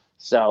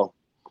 So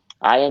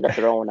I ended up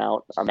throwing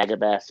out a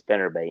Megabass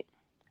spinnerbait,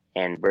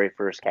 and very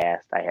first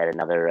cast, I had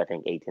another, I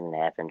think,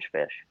 18.5-inch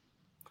fish.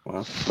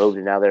 Wow. Moved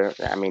another,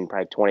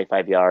 probably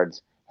 25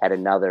 yards, had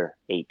another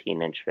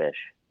 18-inch fish.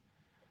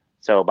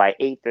 So by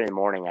 8:30 in the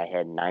morning, I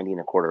had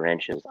 90.25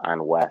 inches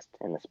on west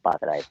in the spot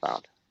that I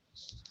found.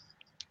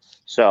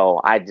 So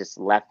I just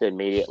left it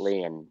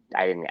immediately, and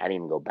I didn't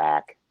even go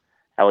back.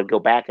 I would go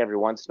back every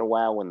once in a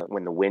while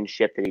when the wind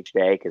shifted each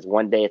day, because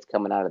one day it's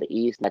coming out of the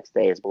east, next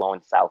day it's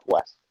blowing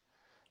southwest.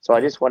 So I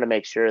just want to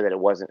make sure that it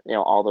wasn't,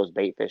 all those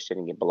bait fish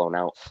didn't get blown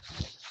out.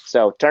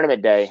 So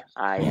tournament day,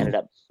 I ended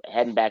up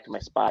heading back to my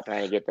spot,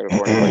 trying to get there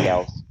before anybody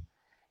else.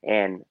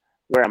 And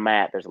where I'm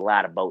at, there's a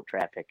lot of boat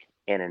traffic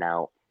in and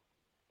out.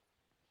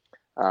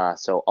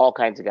 So all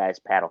kinds of guys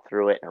paddle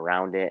through it and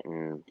around it.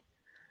 And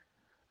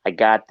I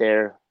got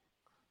there.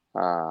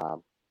 I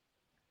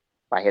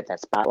hit that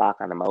spot lock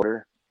on the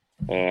motor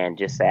and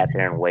just sat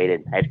there and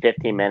waited. I had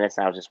 15 minutes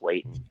and I was just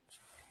waiting.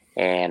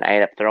 And I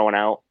ended up throwing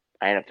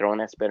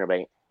that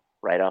spinnerbait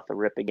right off the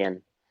rip again,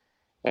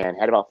 and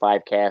had about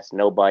 5 casts,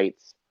 no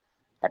bites.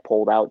 I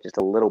pulled out just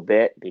a little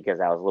bit because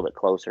I was a little bit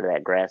closer to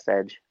that grass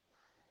edge.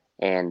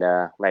 And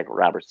like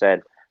Robert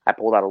said, I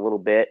pulled out a little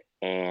bit,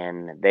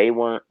 and they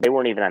weren't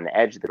even on the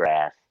edge of the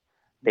grass.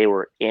 They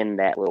were in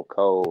that little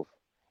cove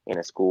in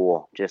a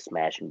school just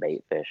smashing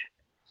bait fish.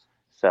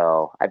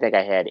 So I think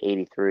I had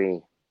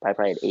 83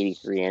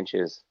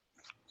 inches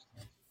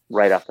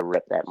right off the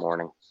rip that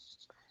morning.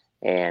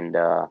 And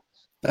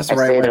that's I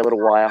right. stayed there a little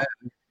while.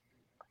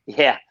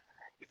 Yeah.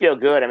 feel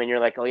good. I mean, you're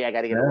like, oh yeah, I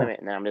got to get a limit,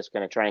 and then I'm just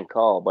going to try and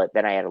call. But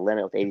then I had a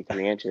limit with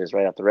 83 inches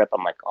right off the rip.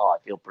 I'm like, oh, I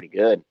feel pretty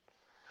good.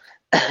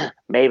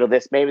 maybe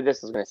this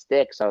is going to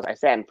stick. So I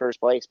sat in first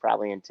place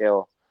probably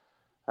until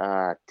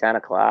 10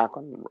 o'clock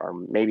or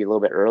maybe a little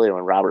bit earlier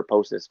when Robert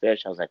posted his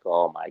fish. I was like,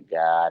 oh my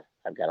God,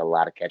 I've got a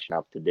lot of catching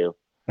up to do.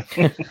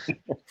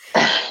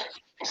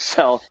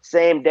 So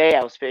same day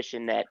I was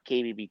fishing that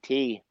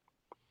KBBT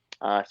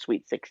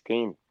Sweet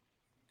 16.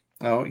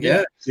 Oh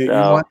yeah, so, you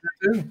want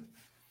that too?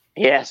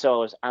 Yeah,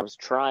 so I was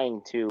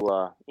trying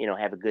to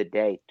have a good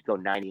day to go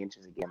 90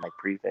 inches again like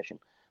pre-fishing,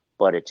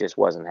 but it just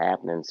wasn't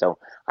happening. So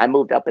I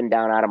moved up and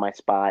down out of my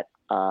spot.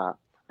 I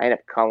ended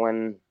up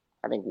culling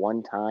I think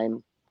one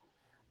time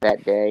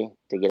that day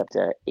to get up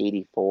to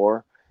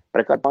 84,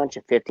 but I caught a bunch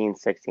of 15,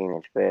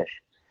 16-inch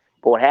fish.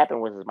 But what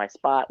happened was my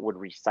spot would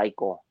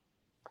recycle.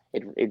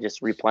 It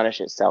just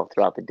replenished itself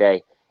throughout the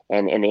day.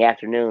 And in the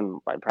afternoon,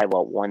 probably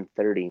about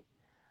 1:30,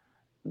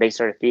 they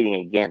started feeding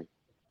again.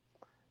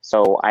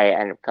 So I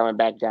ended up coming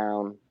back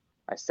down.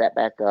 I set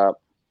back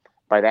up.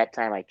 By that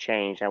time, I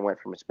changed. I went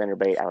from a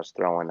spinnerbait. I was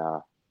throwing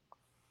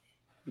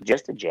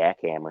just a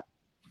jackhammer.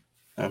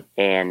 Oh.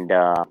 And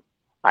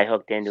I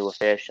hooked into a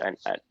fish, an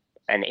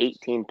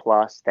 18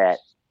 plus that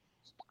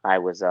I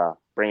was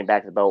bringing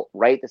back to the boat.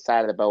 Right at the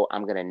side of the boat,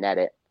 I'm going to net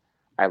it.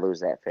 I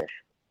lose that fish.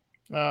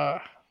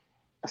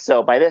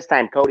 So by this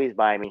time, Cody's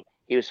by me.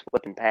 He was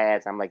flipping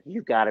pads. I'm like,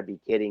 you got to be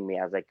kidding me.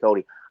 I was like,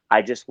 Cody,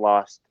 I just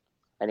lost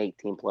an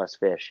 18 plus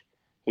fish.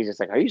 He's just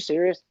like, are you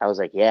serious? I was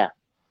like, yeah.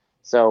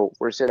 So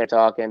we're sitting there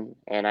talking,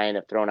 and I end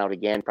up throwing out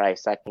again, probably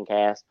second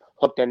cast.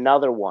 Hooked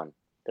another one.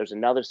 There's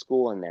another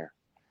school in there.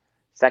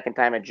 Second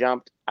time I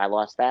jumped, I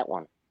lost that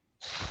one.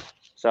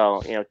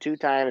 So, 2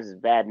 times is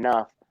bad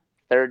enough.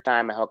 Third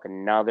time I hook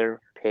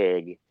another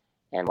pig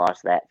and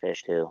lost that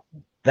fish too.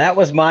 That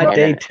was my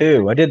day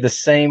 2. I did the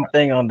same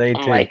thing on day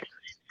 2. Like,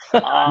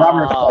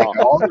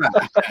 oh.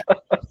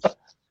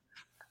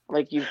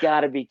 Like, you've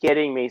got to be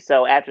kidding me.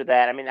 So after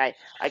that, I mean, I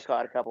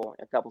caught a couple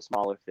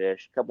smaller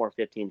fish, a couple more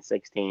 15,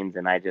 16s,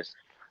 and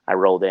I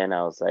rolled in.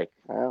 I was like,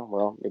 oh,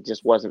 well, it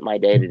just wasn't my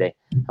day today.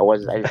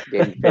 I just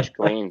didn't fish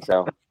clean.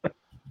 So,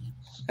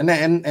 and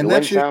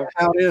that's usually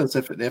how it is.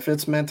 If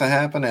it's meant to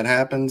happen, it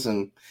happens,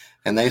 and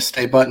they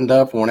stay buttoned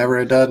up. Whenever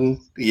it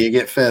doesn't, you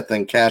get fifth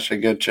and cash a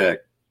good check.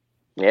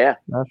 Yeah,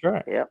 that's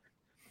right. Yep.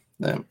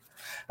 Yeah.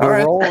 All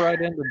right. Roll right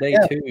into day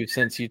 2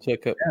 since you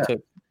took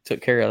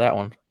care of that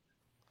one.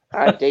 All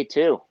right, day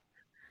 2.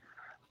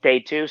 Day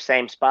 2,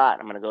 same spot.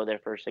 I'm gonna go there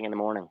first thing in the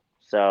morning.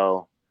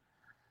 So,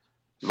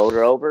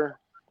 motor over.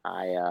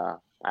 I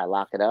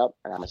lock it up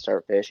and I'm gonna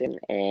start fishing.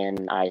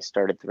 And I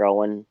started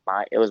throwing.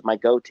 It was my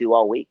go-to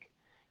all week.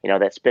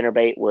 That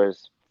spinnerbait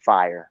was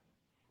fire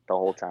the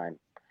whole time.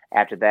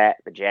 After that,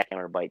 the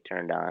jackhammer bite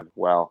turned on.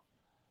 Well,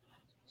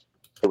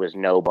 there was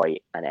no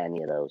bite on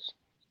any of those.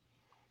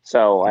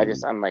 So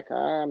I'm like,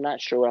 I'm not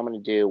sure what I'm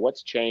going to do.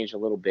 What's changed a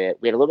little bit?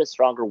 We had a little bit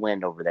stronger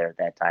wind over there at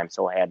that time.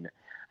 So I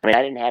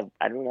didn't have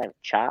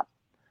chop,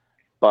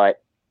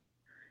 but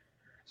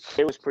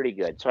it was pretty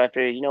good. So after,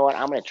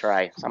 I'm going to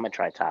try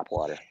top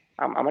water.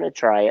 I'm going to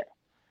try it.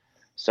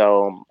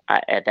 So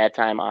at that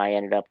time I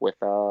ended up with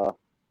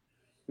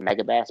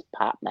Megabass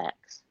Pop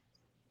Max.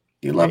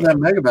 You love that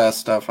Megabass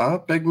stuff, huh?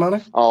 Big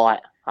money? Oh,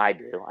 I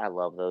do. I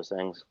love those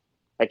things.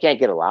 I can't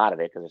get a lot of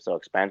it because they're so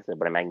expensive,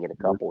 but I can get a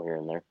couple here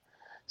and there.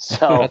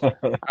 So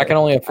I can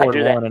only afford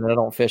one, and I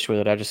don't fish with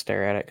it. I just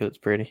stare at it because it's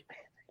pretty.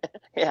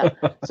 Yeah.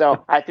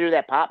 So I threw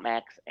that Pop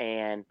Max,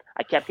 and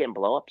I kept getting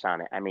blow-ups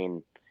on it. I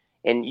mean,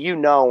 and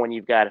when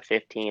you've got a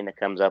 15 that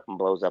comes up and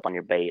blows up on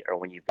your bait, or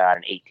when you've got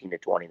an 18 to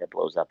 20 that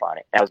blows up on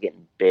it. I was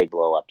getting big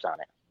blow-ups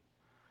on it.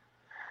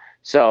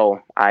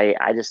 So I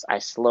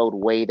slowed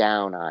way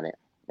down on it,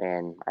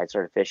 and I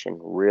started fishing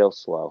real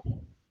slow.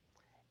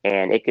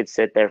 And it could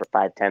sit there for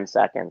 5-10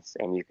 seconds,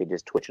 and you could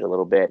just twitch it a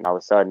little bit, and all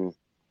of a sudden,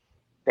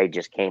 they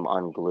just came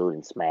unglued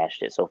and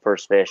smashed it. So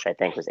first fish, I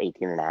think, was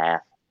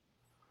 18.5.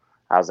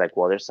 I was like,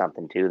 well, there's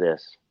something to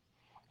this.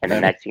 And the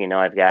next thing you know,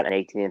 I've got an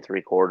 18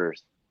 3/4.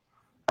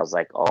 I was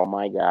like, oh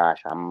my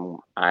gosh, I'm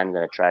going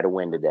to try to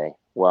win today.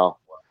 Well,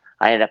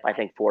 I ended up, I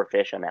think, 4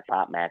 fish on that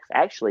Pop Max.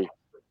 Actually,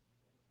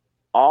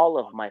 all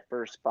of my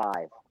first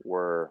 5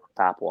 were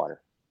top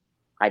water.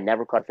 I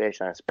never caught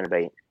fish on a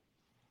spinnerbait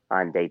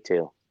on day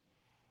 2.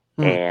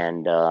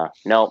 And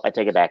no, I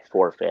take it back,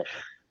 4 fish.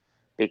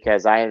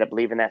 Because I ended up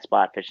leaving that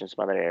spot, fishing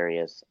some other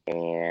areas,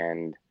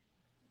 and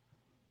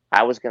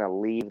I was going to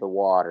leave the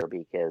water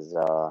because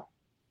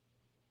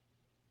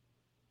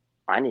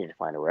I needed to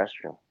find a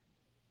restroom.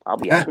 I'll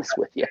be honest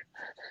with you.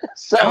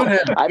 So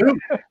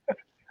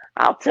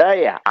I'll tell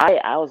you,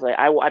 I was like,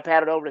 I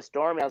paddled over to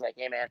Stormy. I was like,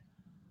 hey man,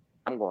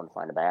 I'm going to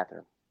find a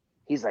bathroom.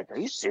 He's like, are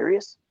you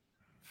serious?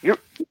 You're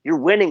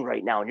winning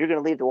right now, and you're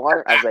going to leave the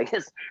water? I was like,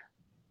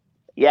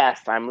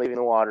 yes, I'm leaving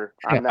the water.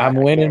 I'm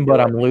winning,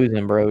 but I'm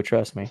losing, bro.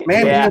 Trust me.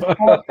 Man,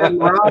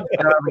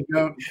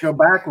 go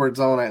backwards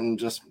on it and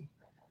just.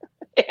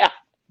 Yeah.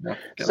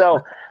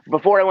 So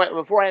before I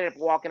ended up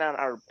walking on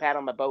or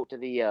paddling my boat to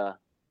the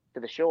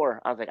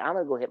shore, I was like, I'm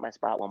gonna go hit my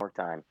spot one more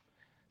time.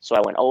 So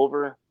I went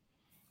over.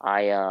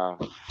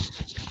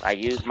 I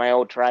used my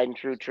old tried and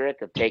true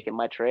trick of taking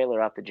my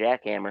trailer off the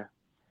jackhammer,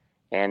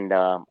 and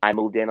I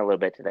moved in a little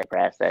bit to that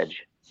grass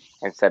edge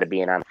instead of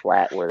being on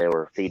flat where they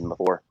were feeding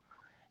before.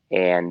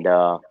 And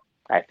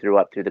I threw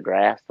up through the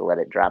grass to let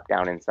it drop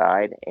down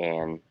inside,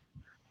 and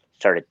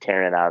started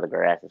tearing it out of the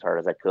grass as hard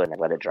as I could, and I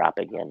let it drop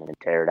again and then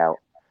tear it out.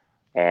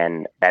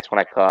 And that's when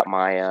I caught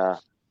my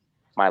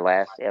my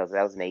last. That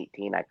was an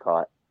 18. I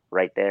caught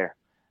right there.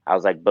 I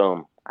was like,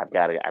 boom! I've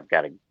got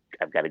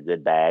a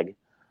good bag.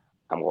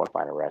 I'm going to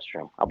find a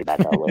restroom. I'll be back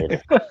out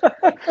later.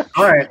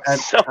 All right,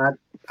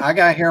 I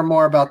got to hear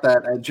more about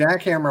that. A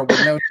jackhammer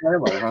with no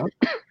trailer, huh?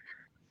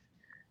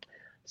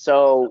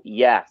 So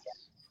yes,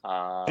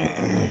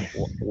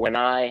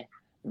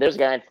 there's a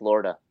guy in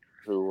Florida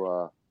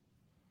who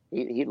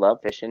he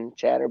loved fishing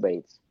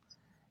chatterbaits,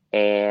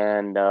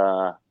 and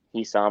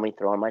he saw me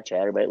throwing my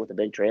chatterbait with a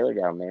big trailer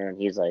down there, and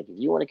he's like, "If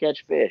you want to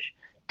catch fish,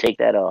 take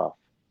that off."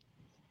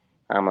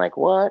 I'm like,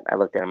 "What?" I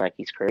looked at him like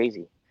he's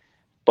crazy,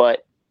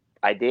 but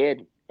I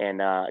did, and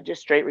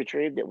just straight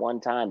retrieved it one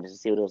time just to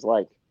see what it was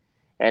like.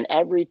 And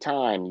every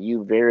time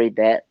you varied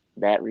that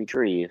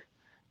retrieve,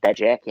 that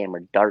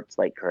jackhammer darts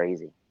like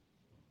crazy.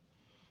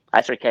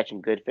 I started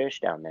catching good fish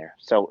down there.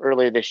 So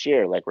earlier this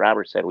year, like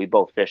Robert said, we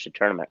both fished a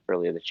tournament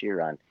earlier this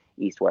year on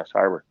East-West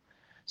Harbor.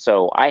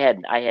 So I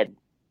had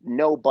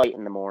no bite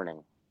in the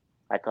morning.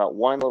 I caught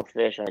one little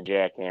fish on a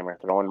jackhammer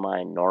throwing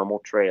my normal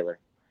trailer,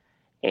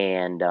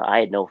 and I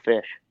had no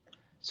fish.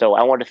 So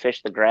I wanted to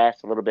fish the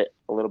grass, a little bit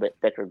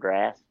thicker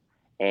grass,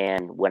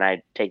 and when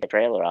I take the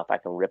trailer off, I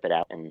can rip it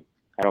out, and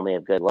I normally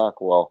have good luck.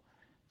 Well,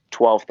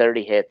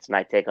 12:30 hits, and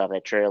I take off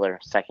that trailer.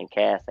 Second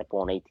cast, I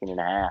pull an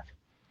 18.5.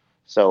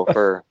 So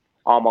for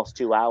almost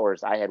 2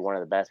 hours, I had one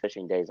of the best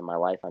fishing days of my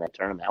life on that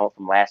tournament. I went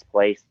from last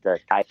place to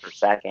tied for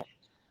second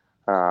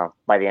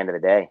by the end of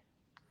the day.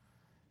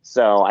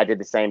 So I did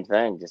the same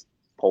thing, just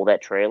pull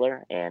that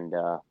trailer and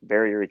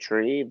bury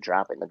retrieve,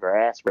 drop it in the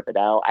grass, rip it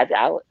out.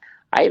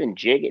 I even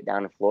jig it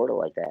down in Florida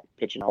like that,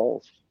 pitching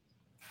holes.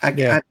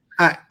 I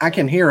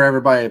can hear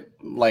everybody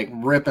like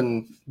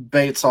ripping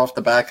baits off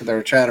the back of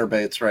their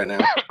chatterbaits right now.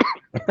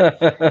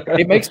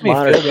 It makes me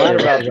feel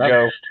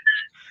better.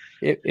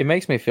 It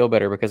makes me feel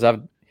better because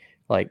I've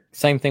like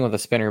same thing with a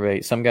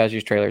spinnerbait. Some guys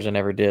use trailers, I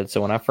never did.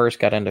 So when I first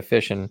got into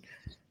fishing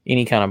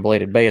any kind of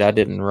bladed bait, I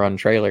didn't run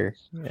trailer,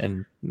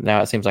 and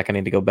now it seems like I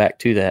need to go back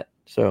to that.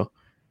 So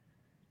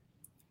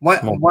why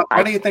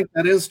do you think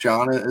that is,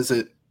 John? Is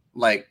it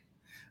like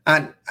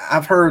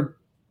I've heard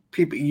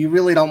people, you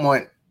really don't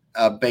want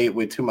a bait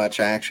with too much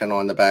action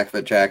on the back of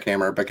a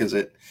jackhammer because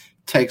it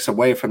takes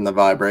away from the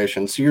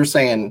vibration. So you're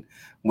saying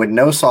with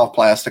no soft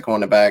plastic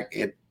on the back,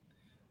 it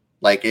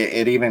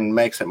even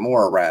makes it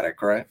more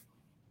erratic, right?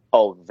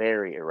 Oh,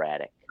 very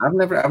erratic. I've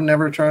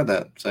never tried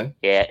that. See?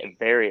 Yeah,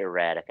 very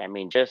erratic. I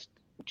mean, just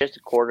a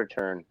quarter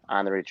turn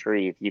on the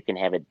retrieve, you can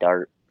have it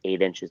dart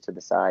 8 inches to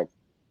the side.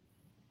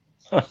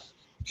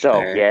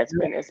 So yeah,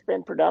 it's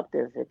been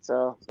productive. It's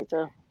a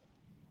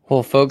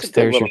well, folks, it's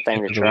a good little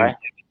thing to try.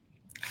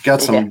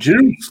 Got some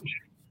juice.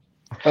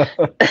 All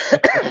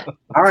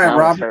right,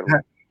 Rob,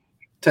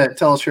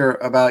 tell us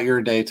about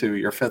your day 2,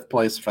 your 5th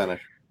place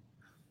finish.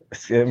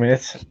 I mean,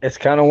 it's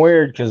kind of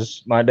weird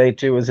because my day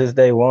 2 was his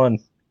day 1,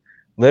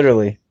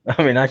 literally.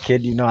 I mean, I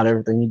kid you not,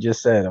 everything you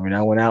just said. I mean,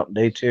 I went out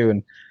day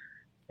 2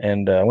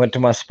 and went to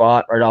my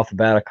spot right off the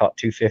bat. I caught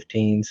 2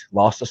 15s,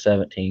 lost a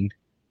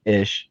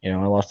 17-ish. You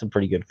know, I lost a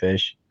pretty good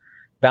fish.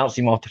 Bounced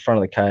him off the front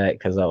of the kayak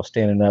because I was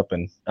standing up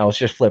and I was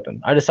just flipping.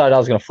 I decided I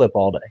was going to flip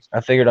all day.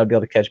 I figured I'd be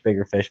able to catch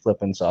bigger fish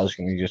flipping, so I was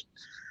going to just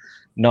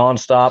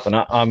nonstop. And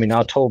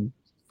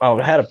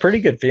I had a pretty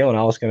good feeling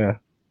I was going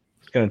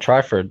to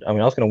try for it. I mean,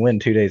 I was going to win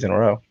 2 days in a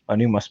row. I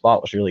knew my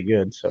spot was really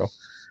good, so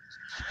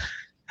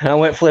and I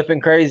went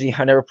flipping crazy.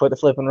 I never put the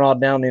flipping rod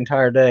down the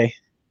entire day,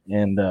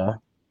 and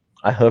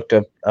I hooked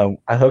a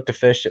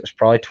fish that was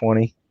probably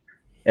 20,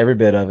 every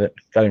bit of it.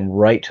 Got him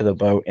right to the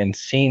boat, and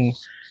seeing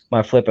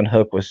my flipping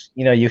hook was,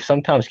 you know, you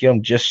sometimes get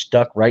them just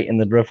stuck right in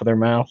the roof of their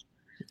mouth,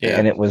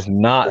 and it was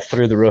not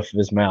through the roof of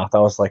his mouth. I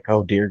was like,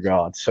 oh dear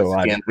God! So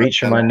I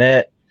reached for my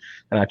net,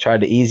 and I tried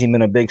to ease him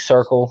in a big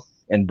circle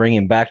and bring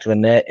him back to the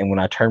net. And when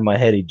I turned my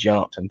head, he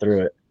jumped and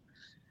threw it.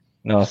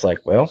 And I was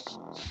like, well,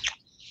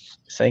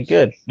 this ain't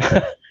good.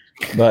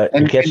 But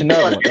you catch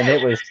another one. And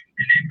it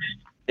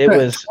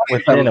was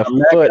within a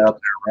foot. Up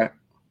there, right?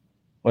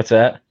 What's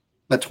that?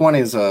 The 20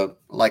 is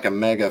like a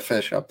mega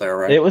fish up there,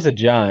 right? It was a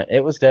giant.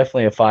 It was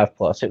definitely a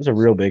 5+. It was a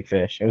real big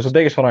fish. It was the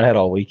biggest one I had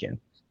all weekend.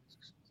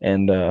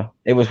 And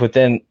it was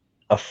within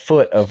a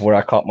foot of where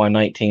I caught my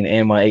 19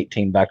 and my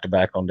 18 back to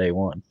back on day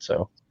 1.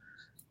 So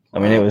I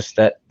mean, it was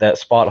that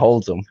spot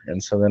holds them.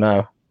 And so then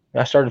I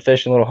started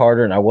fishing a little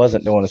harder, and I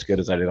wasn't doing as good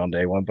as I did on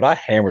day 1, but I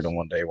hammered them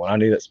on day 1. I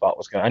knew that spot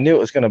I knew it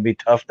was going to be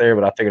tough there,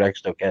 but I figured I could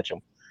still catch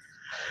them.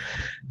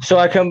 So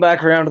I come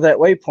back around to that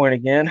waypoint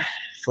again,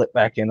 flip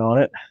back in on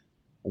it,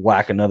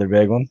 whack another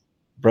big one,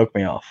 broke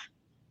me off.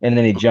 And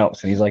then he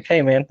jumps, and he's like,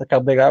 hey, man, look how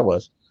big I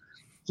was.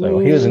 So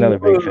he was another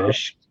big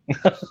fish.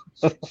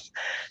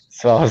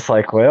 So I was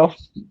like, well,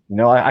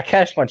 I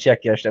cashed my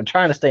check yesterday. I'm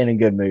trying to stay in a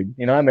good mood.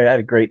 I had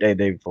a great day the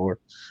day before.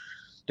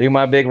 Do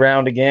my big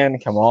round again,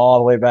 come all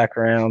the way back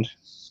around.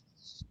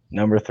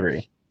 Number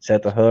 3,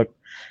 set the hook,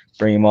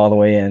 bring him all the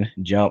way in,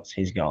 jumps,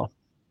 he's gone.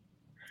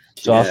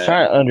 So I was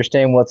trying to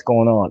understand what's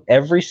going on.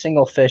 Every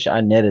single fish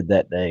I netted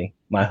that day,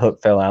 my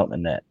hook fell out in the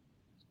net.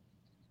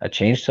 I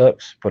changed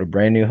hooks, put a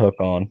brand new hook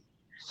on.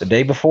 The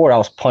day before, I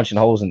was punching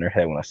holes in their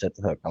head when I set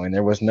the hook. I mean,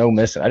 there was no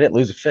missing. I didn't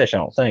lose a fish, I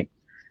don't think.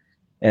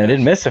 And I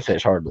didn't miss a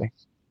fish hardly.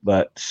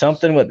 But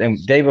something with them,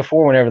 day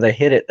before, whenever they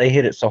hit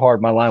it so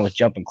hard, my line was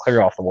jumping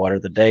clear off the water.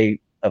 The day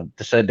of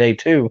the day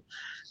 2,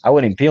 I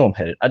wouldn't even feel them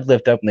hit it. I'd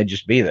lift up and they'd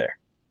just be there.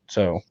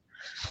 So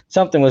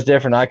something was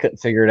different. I couldn't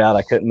figure it out.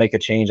 I couldn't make a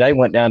change. I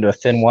went down to a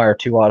thin wire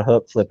 2-aught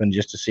hook flipping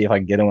just to see if I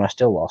could get them. And I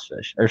still lost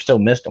fish, or still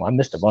missed them. I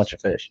missed a bunch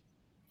of fish.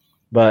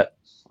 But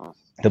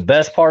the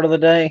best part of the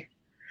day,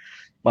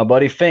 my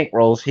buddy Fink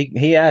rolls.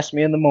 He asked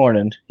me in the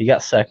morning. He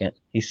got second.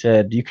 He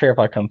said, "Do you care if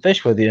I come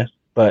fish with you?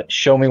 But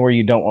show me where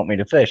you don't want me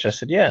to fish." I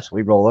said, "Yes."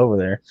 We roll over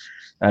there.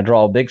 I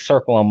draw a big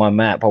circle on my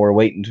map while we're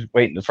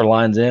waiting for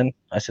lines in.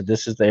 I said,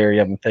 "This is the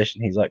area I've been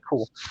fishing." He's like,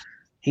 "Cool."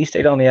 He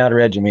stayed on the outer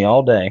edge of me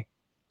all day.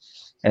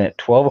 And at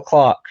 12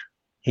 o'clock,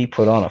 he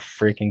put on a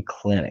freaking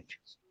clinic.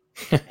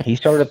 He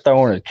started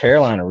throwing a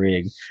Carolina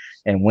rig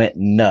and went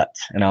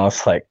nuts. And I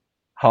was like,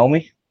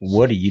 "Homie,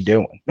 what are you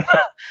doing?"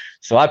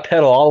 So I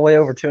pedaled all the way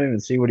over to him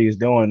and see what he was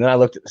doing. Then I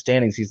looked at the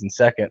standings. He's in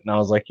second. And I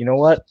was like, "You know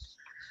what?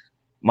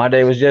 My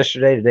day was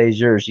yesterday. Today's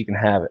yours. You can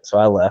have it." So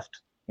I left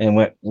and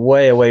went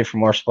way away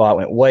from our spot,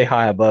 went way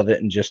high above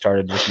it, and just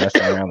started just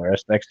messing around the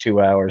next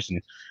 2 hours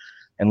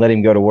and let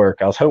him go to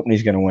work. I was hoping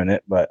he's going to win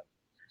it, but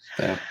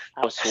I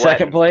was sweating.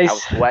 second place. I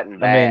was sweating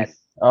bad. I mean,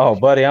 oh,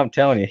 buddy, I'm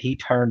telling you, he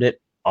turned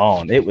it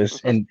on. It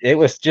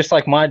was just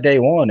like my day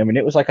 1. I mean,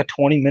 it was like a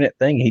 20-minute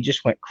thing. He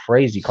just went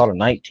crazy. Caught a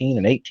 19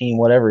 and 18,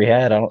 whatever he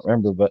had. I don't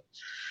remember,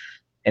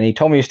 and he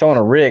told me he was throwing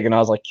a rig, and I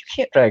was like, "You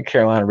can't drag a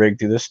Carolina rig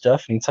through this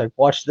stuff." And he's like,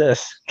 "Watch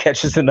this."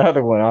 Catches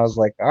another one. I was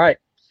like, "All right."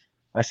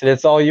 I said,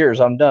 "It's all yours.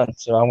 I'm done."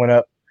 So I went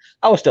up.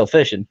 I was still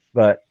fishing,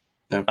 but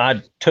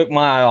I took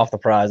my eye off the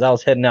prize. I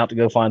was heading out to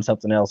go find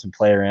something else and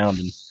play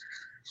around.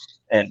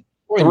 And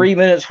 3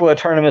 minutes before the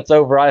tournament's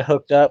over, I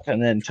hooked up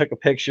and then took a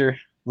picture,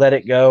 let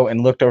it go,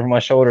 and looked over my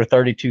shoulder.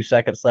 32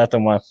 seconds left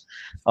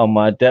on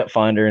my depth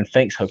finder, and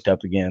Fink's hooked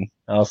up again.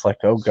 I was like,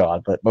 "Oh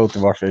God!" But both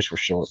of our fish were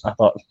short.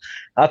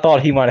 I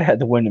thought he might have had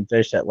the winning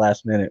fish that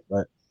last minute,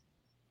 but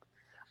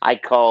I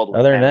called.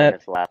 Other than 10 that,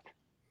 minutes left.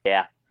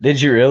 Yeah. Did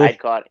you really?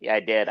 Yeah, I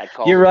did. I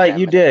called. You're with right. 10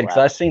 You minutes did, because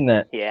I left. seen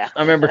that. Yeah. I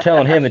remember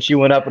telling him that you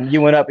went up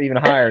even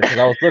higher, because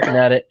I was looking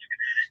at it.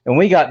 And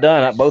we got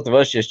done. Both of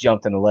us just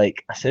jumped in the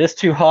lake. I said, "It's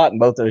too hot,"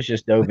 and both of us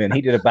just dove in. He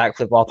did a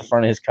backflip off the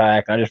front of his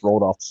kayak, and I just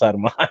rolled off the side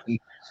of mine.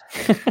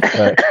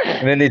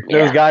 And then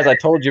those guys I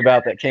told you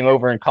about that came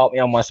over and caught me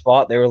on my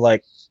spot, they were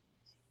like,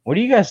 "What are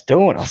you guys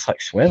doing?" I was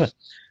like, "Swimming."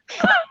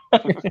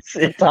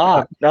 It's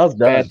hot. That was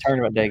done. Bad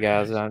tournament day,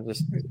 guys.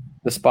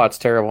 The spot's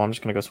terrible. I'm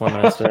just gonna go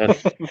swimming instead.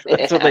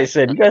 That's what they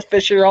said. "You guys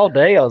fish here all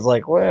day?" I was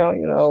like,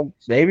 "Well,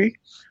 maybe."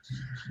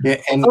 Yeah,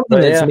 and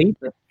Something that's neat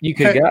that you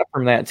could get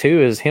from that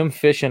too is him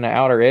fishing the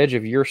outer edge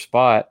of your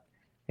spot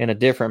in a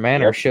different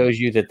manner shows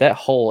you that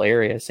whole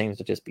area seems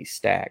to just be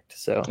stacked.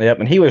 So yep,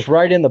 and he was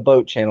right in the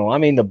boat channel. I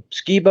mean, the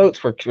ski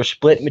boats were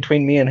split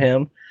between me and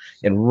him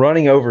and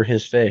running over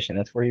his fish, and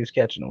that's where he was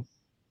catching them.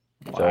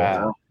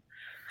 wow. So,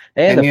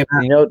 and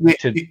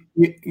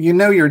you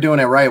know you're doing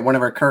it right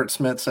whenever Kurt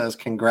Smith says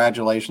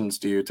congratulations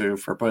to you two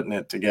for putting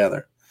it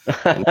together.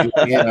 And he's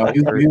one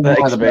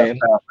of the best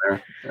out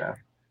there. Yeah.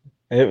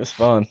 It was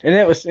fun. And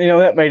it was,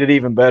 that made it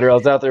even better. I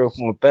was out there with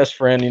my best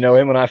friend,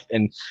 him and I,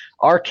 and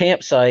our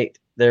campsite,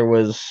 there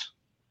was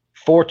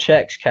 4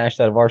 checks cashed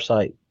out of our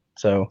site.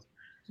 So,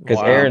 because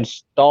Aaron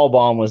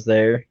Stahlbaum was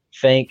there,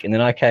 Fink, and then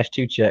I cashed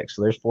 2 checks.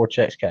 So there's 4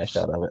 checks cashed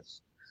out of it.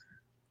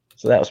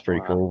 So that was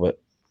pretty cool. But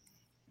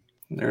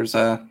there's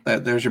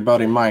your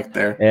buddy Mike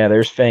there. Yeah,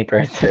 there's Fink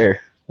right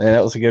there. Man,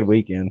 that was a good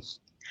weekend.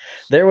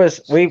 There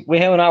was him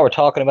and I were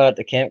talking about at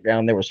the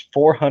campground. There was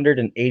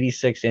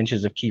 486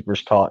 inches of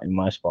keepers caught in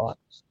my spot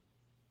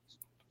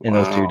in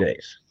those 2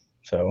 days.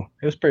 So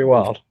it was pretty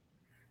wild.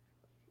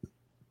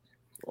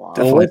 Wow.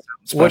 Definitely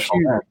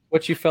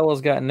What you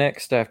fellas got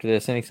next after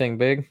this? Anything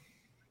big?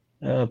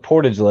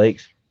 Portage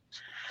Lakes.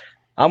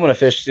 I'm gonna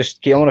fish.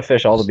 I want to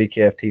fish all the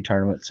BKFT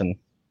tournaments and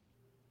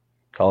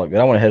call it good.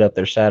 I want to head up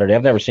there Saturday.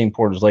 I've never seen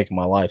Portage Lake in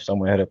my life, so I'm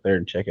gonna head up there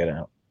and check it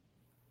out.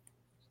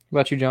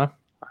 What about you, John?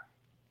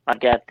 I've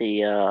got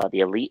the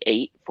Elite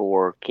 8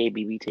 for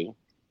KBBT.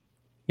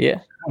 Yeah.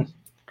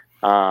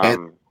 I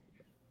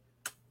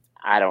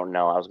don't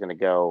know. I was gonna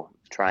go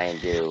try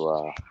and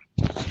do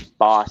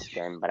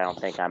Boston, but I don't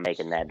think I'm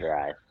making that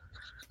drive.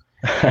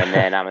 And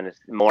then I'm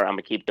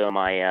gonna keep doing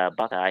my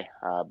Buckeye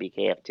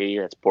BKFT.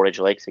 That's Portage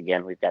Lakes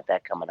again. We've got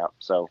that coming up.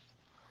 So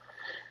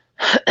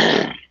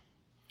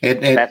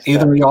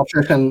either y'all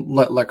fishing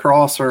La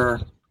Crosse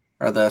or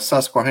the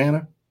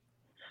Susquehanna?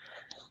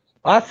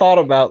 I thought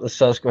about the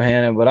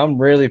Susquehanna, but I'm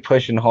really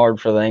pushing hard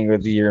for the Angler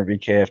of the Year in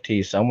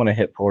BKFT, so I'm going to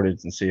hit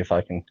Portage and see if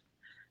I can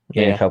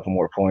gain a couple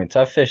more points.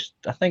 I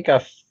think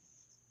I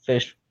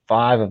fished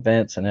 5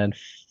 events and had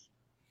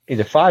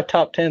either 5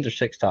 top 10s or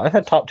 6 top. I've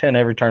had top 10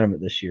 every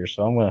tournament this year,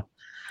 so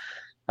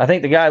I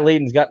think the guy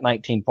leading's got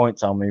 19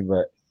 points on me,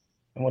 but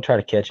I'm gonna try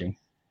to catch him.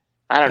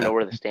 I don't know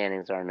where the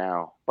standings are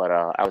now, but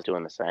I was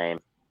doing the same.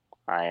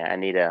 I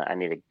need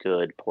a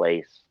good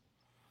place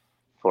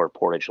for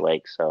Portage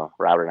Lake, so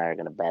Robert and I are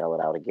going to battle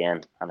it out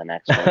again on the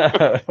next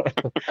one.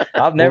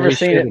 I've never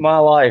seen it in my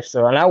life,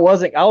 and I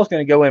was going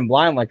to go in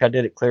blind like I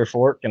did at Clear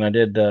Fork, and I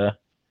did I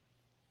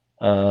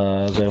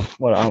don't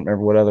remember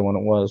what other one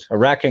it was. A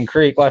Raccoon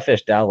Creek. Well, I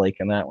fished Dow Lake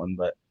in that one,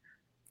 but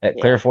at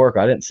Clear Fork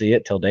I didn't see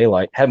it till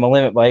daylight. Had my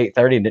limit by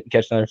 8:30 and didn't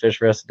catch another fish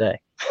the rest of the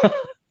day.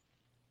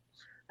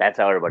 That's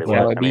how everybody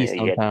was.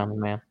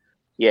 Man.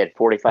 You had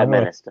 45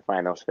 minutes to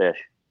find those fish.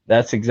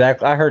 That's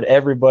exactly. I heard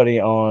everybody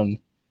on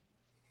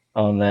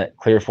that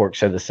Clear Fork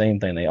said the same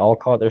thing. They all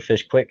caught their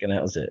fish quick, and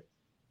that was it.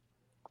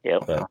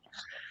 Yep. But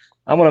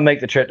I'm going to make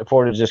the trip to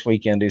Portage this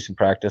weekend, do some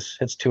practice.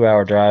 It's a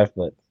 2-hour drive,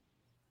 but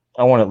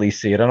I want to at least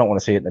see it. I don't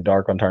want to see it in the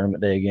dark on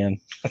tournament day again.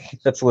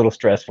 That's a little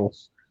stressful.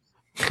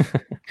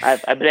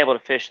 I've been able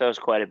to fish those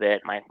quite a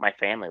bit. My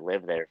family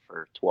lived there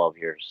for 12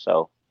 years,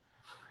 so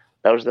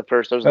those are the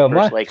first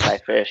lakes I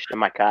fished in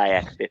my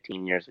kayak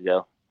 15 years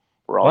ago.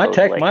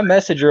 My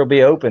messenger will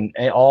be open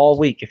all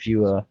week if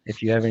you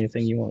have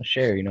anything you want to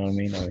share. You know what I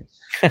mean?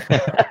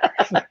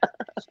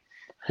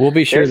 We'll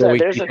be sure that we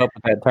keep up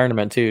with that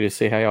tournament too to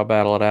see how y'all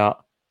battle it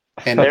out.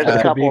 And there's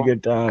a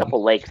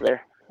couple lakes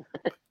there.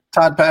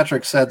 Todd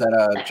Patrick said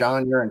that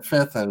John, you're in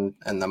 5th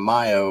and the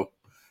Mayo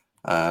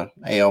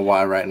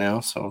ALY right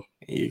now, so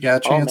you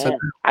got a chance.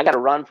 I got to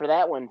run for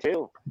that one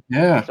too.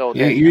 Yeah. So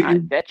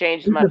that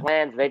changes my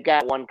plans. They've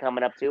got one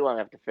coming up too. I'll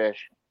have to fish.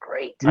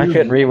 Great. I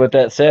couldn't read what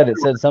that said. It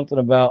said something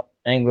about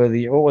Angler of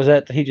the Year. What was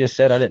that he just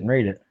said? I didn't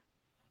read it.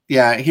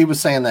 Yeah, he was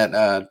saying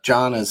that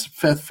John is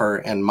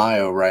 5th in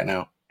Mayo right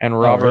now. And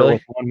Robert,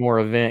 with one more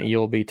event,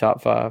 you'll be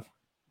top 5.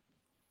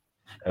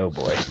 Oh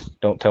boy!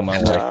 Don't tell my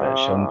wife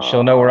that.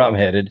 She'll know where I'm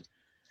headed.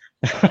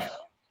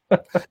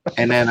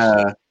 And then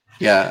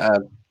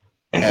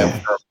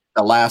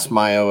the last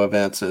Mayo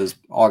events is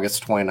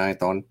August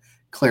 29th on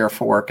Clear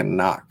Fork and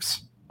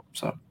Knox.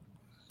 So,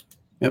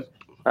 yep.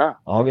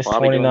 August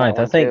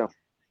 29th.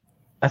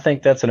 I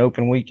think that's an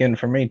open weekend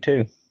for me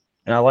too,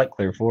 and I like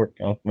Clear Fork.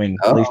 I mean,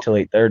 at least till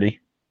 8:30.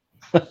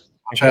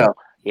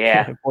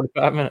 Yeah,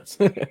 45 minutes.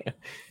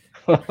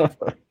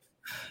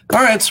 All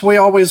right, so we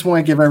always want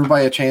to give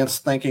everybody a chance.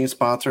 Thanking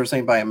sponsors,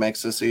 anybody that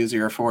makes this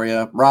easier for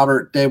you.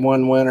 Robert, day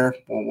 1 winner.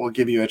 We'll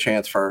give you a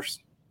chance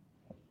first.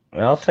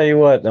 Well, I'll tell you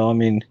what, though. I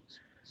mean,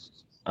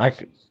 I'm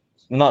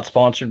not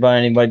sponsored by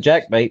anybody.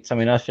 Jack Baits. I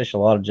mean, I fish a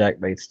lot of Jack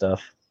Baits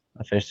stuff.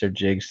 I fish their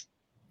jigs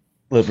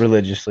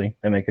religiously.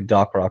 They make a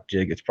Dock Rock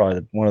jig. It's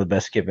probably one of the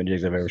best skipping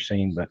jigs I've ever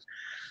seen. But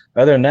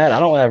other than that, I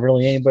don't have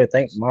really anybody to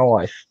thank but my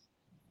wife.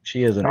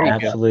 She is an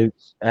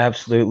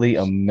absolutely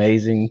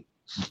amazing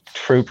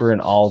trooper in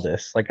all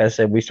this. Like I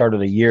said, we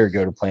started a year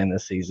ago to plan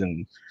this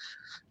season,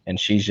 and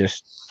she's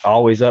just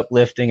always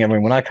uplifting. I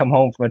mean, when I come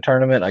home from a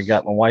tournament, I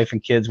got my wife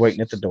and kids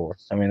waiting at the door.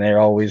 I mean, they're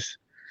always.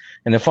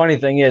 And the funny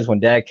thing is, when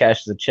Dad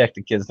cashes a check,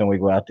 the kids know we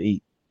go out to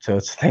eat. So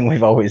it's a thing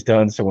we've always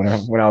done. So when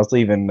I was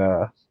leaving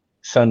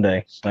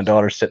Sunday, my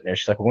daughter's sitting there.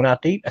 She's like, "We went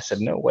out to eat." I said,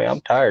 "No way,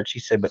 I'm tired." She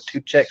said, "But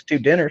 2 checks, 2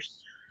 dinners."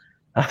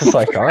 I was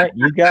like, "All right,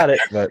 you got it."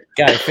 But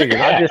got it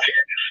figured out.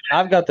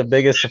 I've got the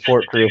biggest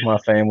support crew of my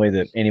family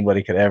that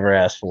anybody could ever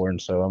ask for,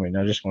 and so I mean,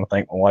 I just want to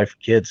thank my wife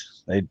and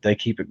kids. They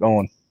keep it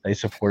going. They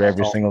support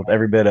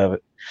every bit of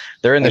it.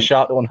 They're in the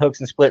shop doing hooks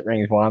and split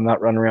rings while I'm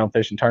out running around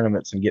fishing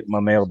tournaments and getting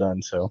my mail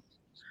done. So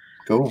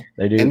cool.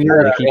 They do. They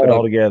keep it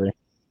all together.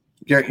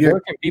 Where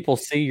can people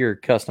see your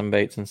custom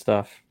baits and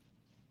stuff?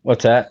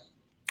 What's that?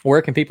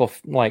 Where can people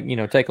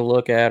take a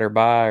look at or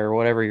buy or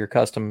whatever your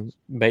custom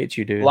baits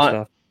you do and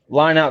stuff?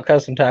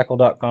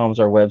 LineOutCustomTackle.com is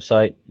our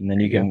website, and then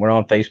we're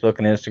on Facebook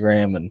and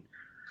Instagram, and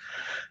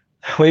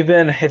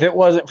if it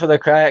wasn't for the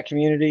kayak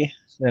community,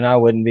 then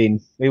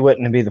we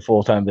wouldn't be the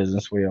full-time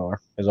business we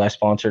are, because I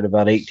sponsored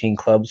about 18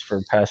 clubs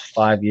for the past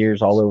 5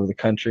 years all over the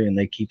country, and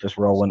they keep us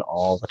rolling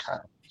all the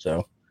time.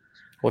 So,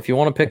 well, if you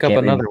want to pick up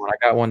another one, I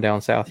got one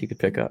down south you could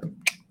pick up.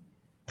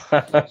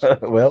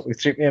 Well,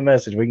 shoot me a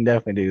message. We can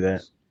definitely do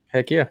that.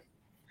 Heck yeah.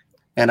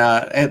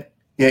 And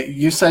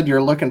you said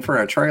you're looking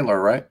for a trailer,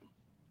 right?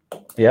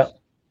 Yep.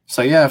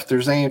 So yeah, if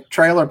there's any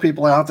trailer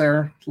people out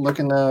there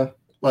looking to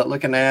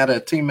add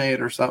a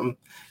teammate or something,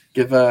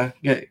 give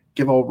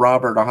old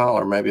Robert a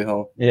holler. Maybe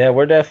he'll. Yeah,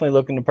 we're definitely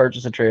looking to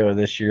purchase a trailer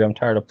this year. I'm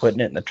tired of putting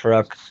it in the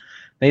truck.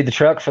 Need the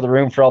truck for the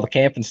room for all the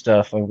camping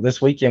stuff.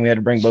 This weekend we had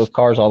to bring both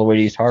cars all the way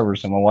to East Harbor,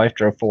 so my wife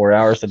drove 4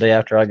 hours the day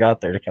after I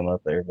got there to come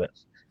up there. But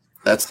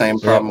that same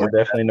problem. We're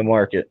definitely in the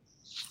market.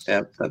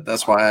 Yeah,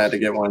 that's why I had to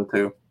get one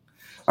too.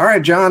 All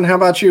right, John, how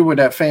about you with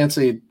that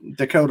fancy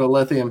Dakota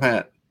lithium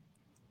hat?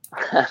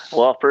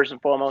 Well, first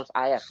and foremost,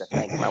 I have to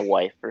thank my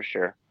wife for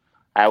sure.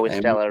 I always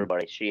tell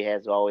everybody she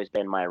has always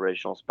been my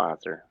original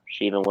sponsor.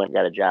 She even went and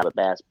got a job at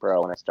Bass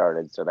Pro when I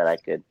started so that I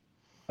could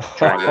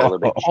try and get a little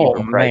bit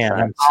cheaper price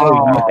on it.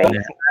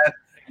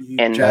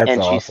 and Jack,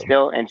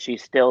 That's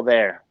she's still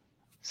there.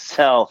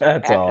 So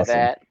That's after awesome.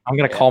 that, I'm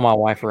gonna call my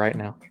wife right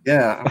now.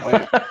 yeah.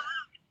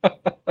 I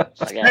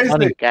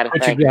Crazy. gotta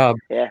Quit thank your job.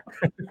 yeah.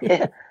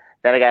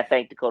 Then I gotta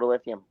thank Dakota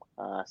Lithium.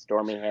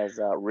 Stormy has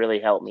really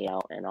helped me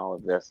out in all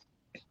of this.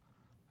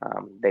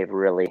 They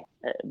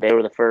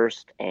were the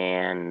first,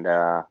 and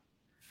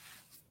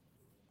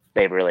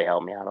they've really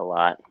helped me out a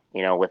lot.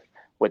 You know,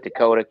 with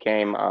Dakota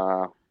came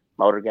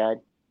Motor Guide.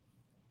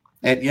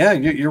 And yeah,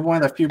 you're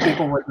one of the few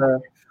people with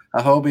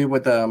a Hobie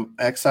with the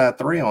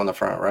XI3 on the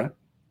front, right?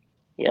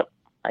 Yep,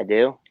 I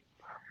do.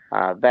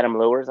 Venom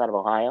Lures out of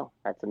Ohio.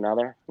 That's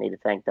another. Need to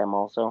thank them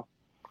also.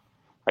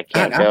 I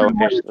can't go.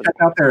 Check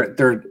out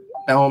their.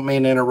 I don't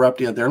mean to interrupt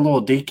you. Their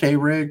little DK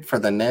rig for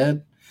the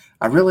Ned.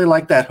 I really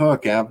like that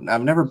hook. I've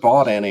never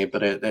bought any,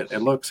 but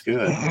it looks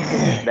good.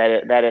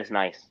 That is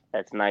nice.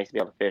 That's nice to be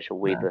able to fish a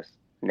weedless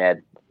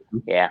Ned.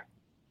 Yeah.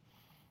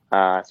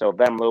 So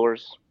Venom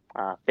Lures,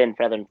 Fin,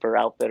 Feather, and Fur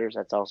Outfitters.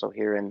 That's also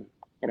here in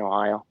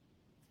Ohio.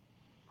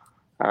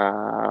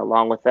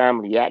 Along with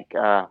them, Yak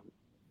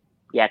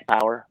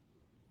Power.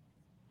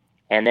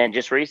 And then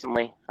just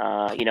recently,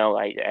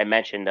 I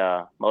mentioned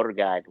Motor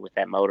Guide with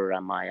that motor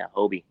on my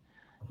Hobie.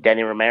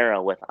 Denny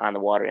Romero with On the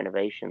Water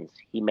Innovations.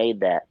 He made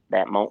that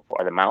mount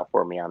or the mount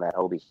for me on that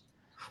Hobie.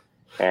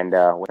 And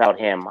without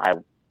him, I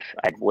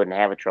wouldn't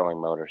have a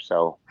trolling motor.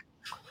 So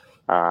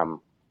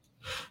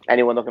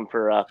anyone looking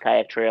for a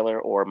kayak trailer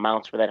or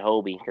mounts for that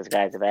Hobie, because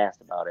guys have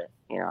asked about it,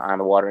 On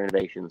the Water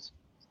Innovations.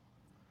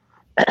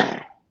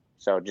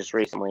 So just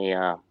recently,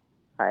 I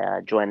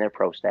joined their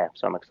pro staff,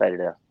 so I'm excited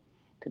to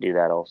do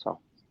that also.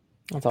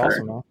 That's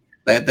awesome, man.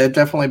 They've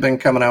definitely been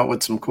coming out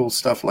with some cool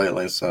stuff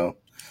lately. So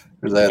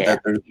there's no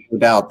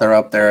doubt they're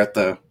up there at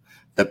the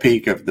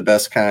peak of the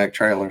best kayak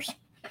trailers.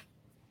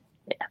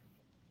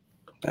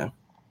 Yeah.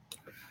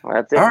 Well,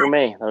 that's it for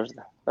me. Those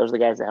are the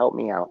guys that helped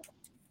me out.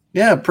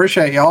 Yeah,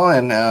 appreciate y'all.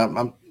 And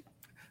I'm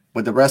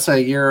with the rest of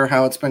the year,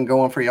 how it's been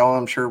going for y'all.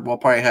 I'm sure we'll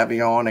probably have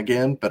you on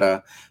again.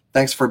 But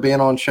thanks for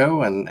being on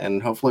show,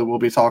 and hopefully we'll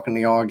be talking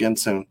to y'all again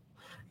soon.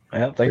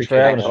 Yeah, thanks for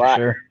having us. For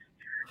sure.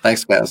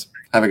 Thanks, guys.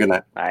 Have a good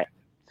night. All right.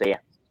 See ya.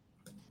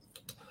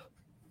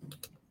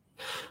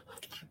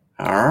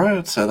 All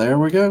right, so there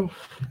we go.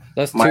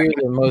 That's two of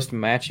the most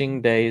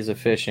matching days of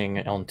fishing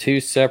on two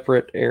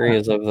separate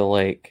areas of the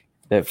lake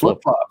that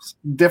flip-flops,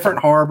 different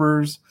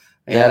harbors.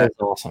 That is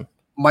awesome.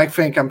 Mike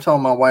Fink, I'm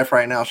telling my wife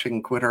right now she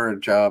can quit her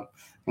job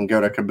and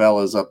go to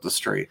Cabela's up the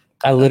street.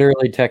 I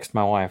literally text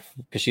my wife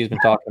because she's been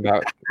talking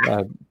about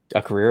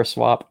a career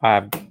swap.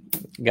 I've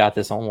got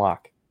this on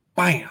lock.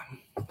 Bam.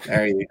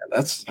 There you go.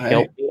 That's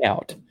help me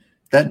out.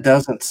 That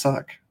doesn't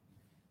suck.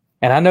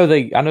 And I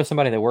know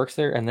somebody that works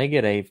there, and they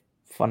get a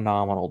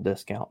phenomenal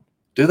discount.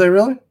 Do they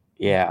really?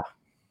 Yeah.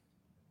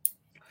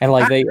 And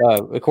like they,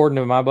 according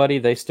to my buddy,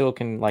 they still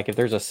can, like, if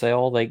there's a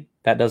sale,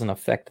 that doesn't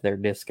affect their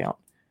discount.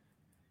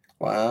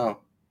 Wow.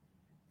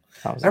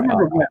 I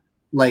remember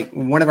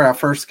whenever I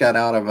first got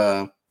out of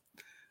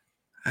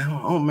I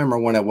don't remember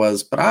when it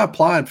was, but I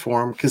applied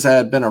for them because I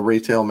had been a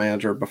retail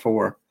manager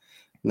before,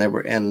 and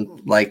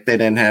they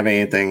didn't have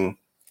anything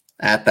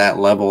at that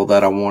level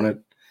that I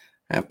wanted.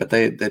 But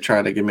they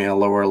tried to give me a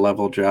lower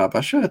level job.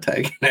 I should have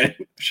taken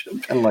it. Should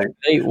have been like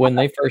when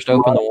they first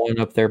opened the one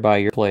up there by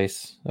your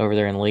place over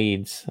there in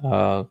Leeds.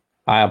 I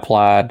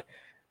applied,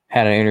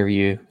 had an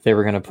interview. They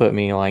were going to put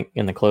me like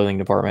in the clothing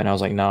department. I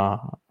was like, nah,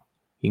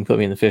 you can put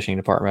me in the fishing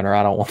department, or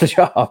I don't want the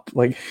job.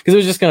 Like, because it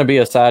was just going to be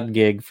a side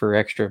gig for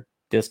extra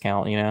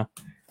discount, Yeah.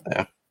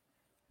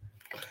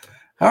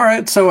 All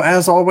right. So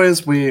as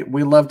always, we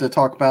love to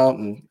talk about,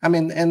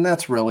 and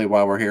that's really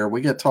why we're here.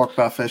 We get to talk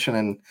about fishing,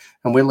 and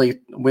we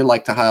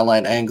like to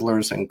highlight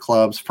anglers and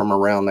clubs from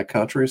around the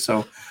country.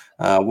 So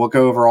we'll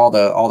go over all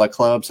the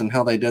clubs and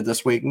how they did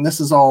this week. And this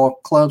is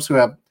all clubs who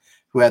had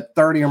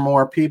 30 or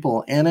more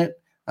people in it.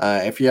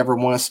 If you ever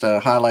want us to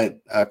highlight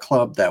a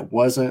club that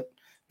wasn't,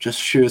 just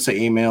shoot us an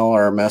email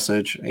or a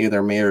message,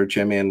 either me or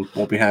Jimmy, and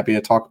we'll be happy to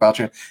talk about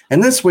you.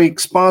 And this week,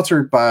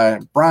 sponsored by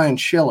Brian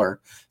Schiller.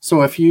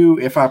 So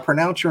if I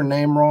pronounce your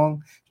name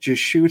wrong, just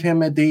shoot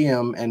him a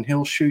DM and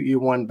he'll shoot you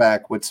one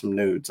back with some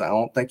nudes. I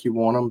don't think you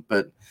want them,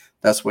 but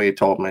that's what he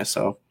told me.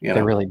 So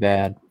they're really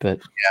bad, but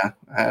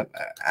yeah,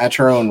 at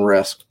your own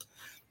risk.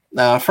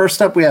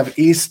 First up, we have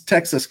East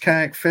Texas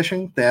Kayak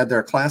Fishing. They had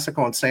their classic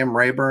on Sam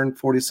Rayburn,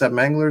 47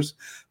 anglers.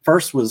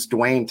 First was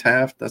Dwayne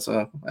Taft. That's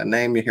a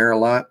name you hear a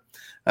lot.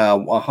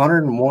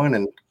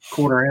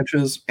 101.25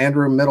 inches.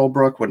 Andrew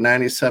Middlebrook with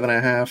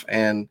 97.5,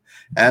 and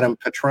Adam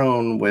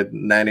Patrone with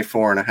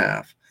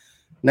 94.5.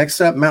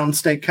 Next up, Mountain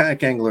State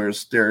Kayak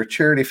Anglers. They're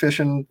charity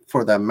fishing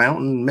for the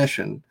Mountain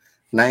Mission.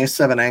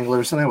 97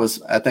 anglers, and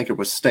I think it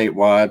was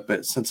statewide,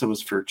 but since it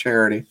was for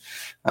charity.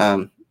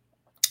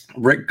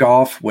 Rick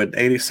Goff with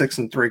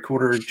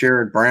 86.75,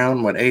 Jared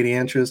Brown with 80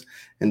 inches,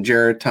 and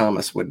Jared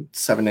Thomas with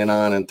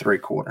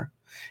 79.75.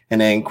 And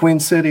then Queen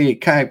City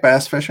Kayak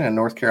Bass Fishing in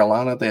North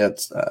Carolina, they had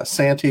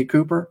Santee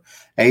Cooper,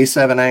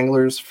 87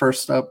 anglers.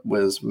 First up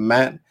was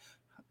Matt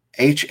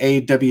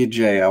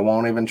HAWJ. I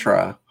won't even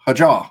try.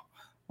 Hajaw.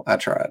 I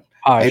tried.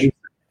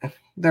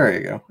 There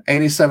you go.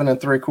 87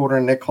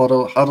 3/4. Nick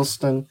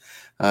Huddleston.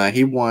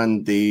 He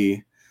won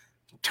the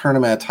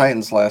Tournament of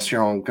Titans last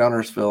year on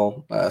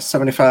Gunnersville.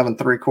 75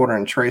 3/4.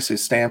 And Tracy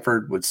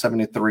Stanford with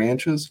 73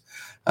 inches.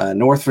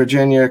 North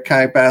Virginia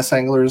Kayak Bass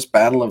Anglers,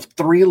 Battle of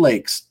Three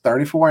Lakes,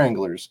 34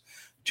 anglers.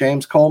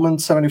 James Coleman,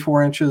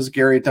 74 inches.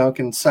 Gary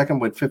Duncan, second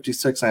with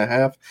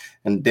 56.5.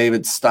 And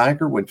David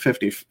Steiger with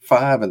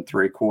 55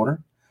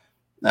 3/4.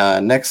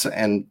 Next,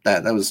 and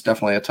that was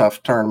definitely a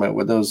tough tournament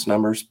with those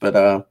numbers.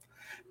 But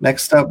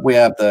next up, we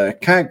have the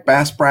Kayak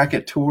Bass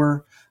Bracket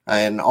Tour.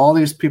 And all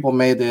these people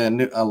made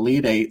the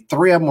Elite Eight.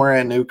 3 of them were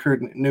in New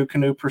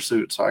Canoe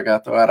Pursuit. So I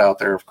got that out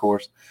there, of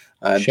course.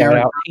 Shout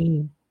out.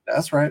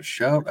 That's right.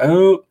 Shout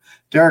out.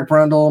 Derek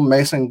Brundle,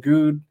 Mason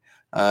Good,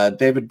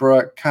 David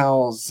Brook,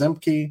 Kyle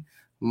Zemke,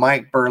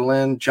 Mike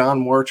Berlin,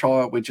 John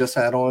Wirchaw, we just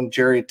had on,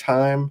 Jerry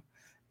Thyme,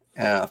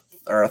 and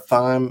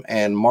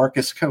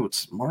Marcus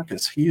Coates.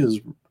 Marcus, he is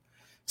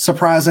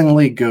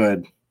surprisingly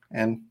good.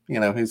 And,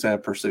 he's in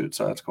Pursuit,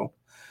 so that's cool.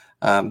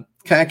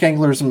 Kayak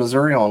Anglers in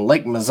Missouri on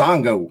Lake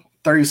Mizongo,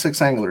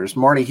 36 anglers.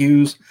 Marty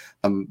Hughes,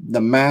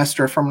 the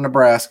master from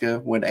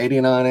Nebraska, with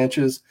 89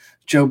 inches.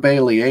 Joe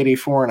Bailey,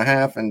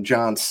 84.5, and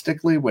John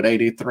Stickley with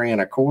 83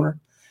 1/4.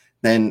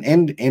 Then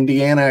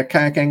Indiana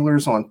Kayak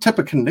Anglers on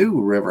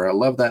Tippecanoe River. I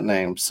love that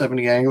name.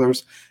 70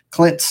 anglers.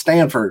 Clint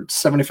Stanford,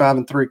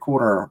 75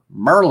 3/4.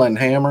 Merlin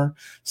Hammer,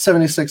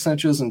 76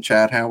 inches, and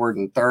Chad Howard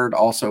in third,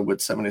 also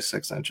with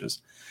 76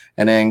 inches.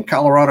 And then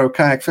Colorado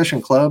Kayak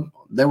Fishing Club,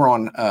 they were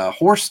on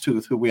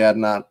Horsetooth, who we had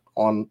not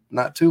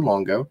too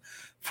long ago.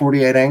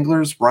 48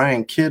 anglers.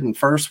 Ryan Kidd in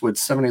first with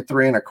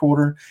 73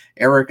 1/4.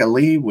 Eric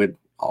Ali with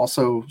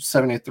also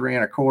 73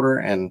 1/4,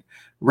 and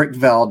Rick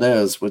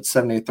Valdez with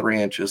 73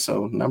 inches.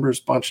 So numbers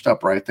bunched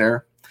up right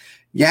there.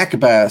 Yak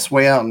Bass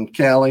way out in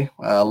Cali.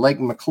 Lake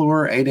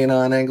McClure,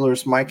 89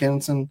 anglers. Mike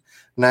Ensign,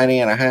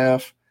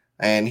 90.5.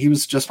 And he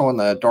was just on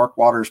the Dark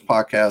Waters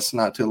podcast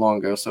not too long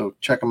ago. So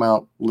check him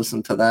out.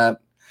 Listen to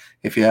that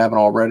if you haven't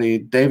already.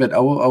 David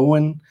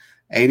Owen,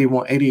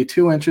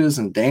 82 inches.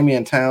 And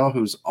Damian Tao,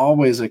 who's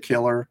always a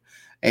killer,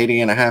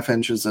 80.5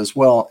 inches as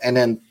well. And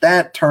then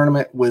that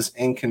tournament was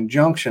in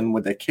conjunction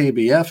with the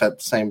KBF at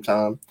the same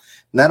time.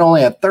 And that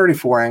only had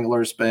 34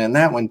 anglers, but in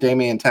that one,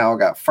 Damian Tao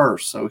got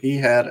first. So he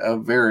had a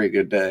very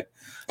good day.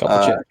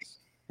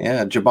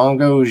 Yeah,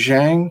 Jabongo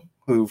Zhang,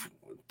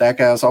 that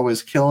guy's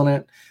always killing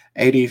it,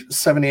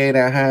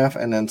 78.5.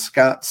 And then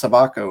Scott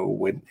Sabaco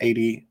with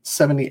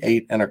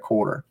 78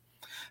 1/4.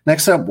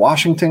 Next up,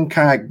 Washington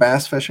Kayak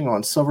Bass Fishing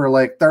on Silver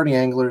Lake, 30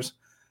 anglers.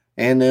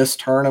 And this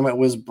tournament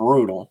was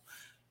brutal.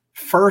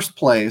 First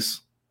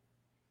place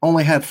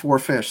only had 4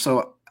 fish.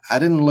 So I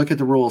didn't look at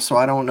the rules, so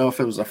I don't know if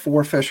it was a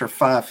 4 fish or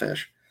 5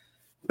 fish.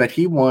 But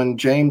he won,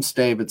 James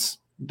Davis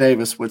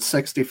with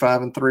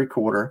 65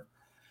 3/4.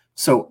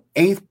 So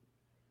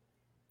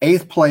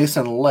eighth place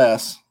and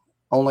less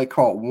only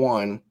caught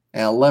 1,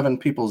 and 11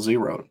 people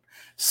zeroed.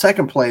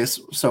 Second place,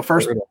 so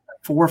first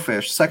 4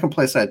 fish. Second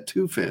place had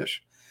 2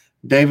 fish.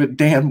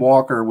 Dan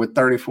Walker with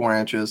 34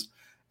 inches,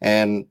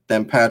 and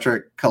then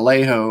Patrick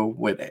Calejo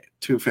with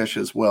 2 fish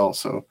as well.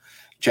 So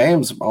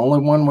James only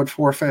won with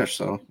 4 fish.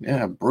 So,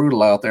 yeah,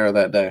 brutal out there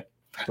that day.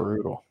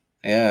 Brutal.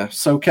 Yeah.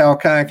 SoCal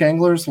Kayak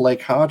Anglers,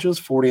 Lake Hodges,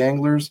 40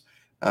 anglers.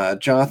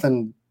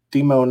 Jonathan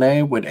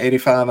DeMonet with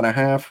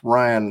 85.5.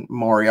 Ryan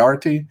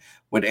Moriarty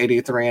with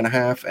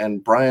 83.5.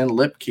 And Brian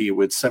Lipke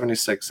with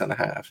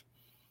 76.5.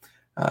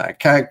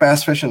 Kayak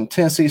Bass Fishing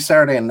Tennessee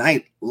Saturday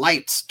Night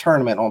Lights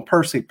Tournament on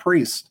Percy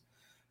Priest.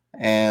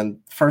 And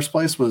first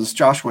place was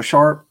Joshua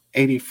Sharp,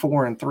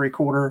 84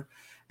 3/4.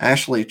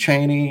 Ashley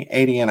Cheney,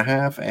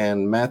 80.5,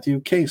 and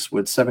Matthew Case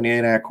with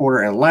 78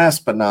 1/4. And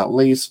last but not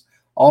least,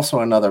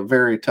 also another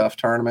very tough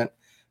tournament,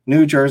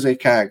 New Jersey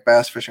Kayak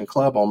Bass Fishing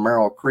Club on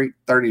Merrill Creek,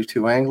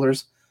 32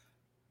 anglers.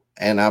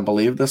 And I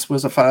believe this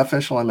was a 5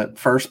 fish limit.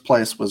 First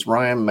place was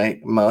Ryan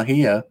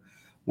Mejia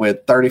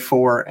with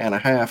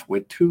 34.5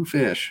 with 2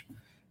 fish.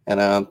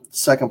 And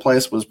second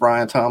place was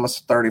Brian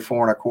Thomas,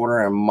 34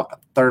 1/4. And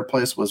third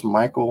place was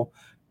Michael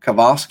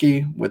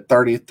Kowalski with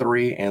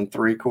 33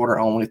 3/4.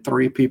 Only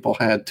 3 people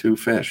had 2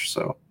 fish.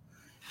 So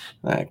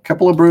a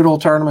couple of brutal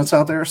tournaments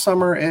out there.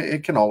 Summer,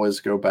 it can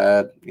always go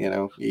bad.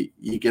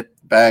 You get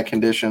bad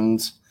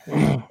conditions,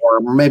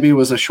 or maybe it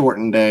was a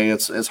shortened day.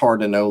 It's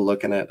hard to know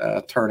looking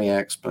at Tourney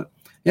X. But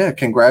yeah,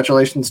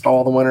 congratulations to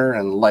all the winners.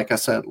 And like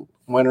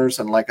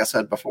I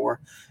said before,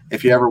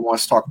 if you ever want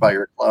to talk about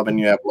your club and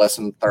you have less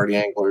than 30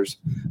 anglers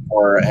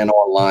or an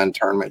online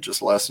tournament,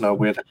 just let us know.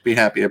 We'd be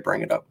happy to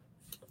bring it up.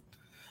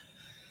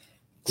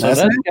 So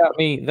that got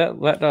me that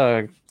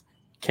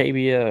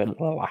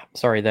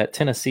that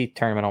Tennessee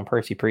tournament on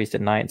Percy Priest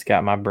at night's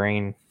got my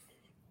brain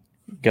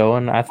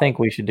going. I think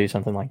we should do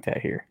something like that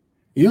here.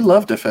 You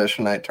love to fish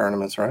night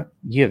tournaments, right?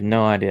 You have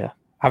no idea.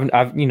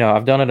 I've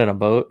done it in a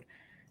boat.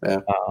 Yeah.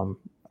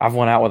 I've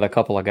went out with a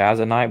couple of guys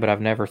at night, but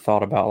I've never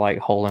thought about like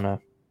holding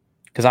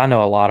because I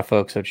know a lot of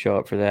folks would show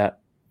up for that.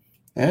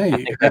 Yeah, I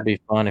think that'd be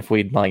fun if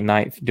we'd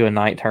do a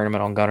night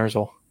tournament on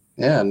Gunnersville.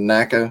 Yeah,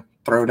 NACA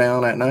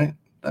throwdown at night.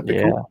 That'd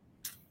be cool.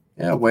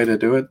 Yeah, way to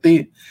do it.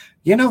 The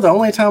You know, the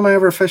only time I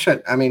ever fish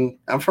I mean,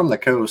 I'm from the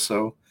coast,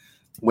 so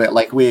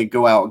we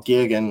go out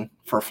gigging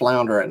for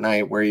flounder at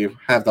night where you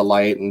have the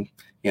light and,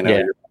 you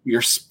know,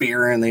 you're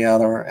spearing the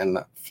other, and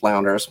the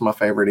flounder is my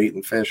favorite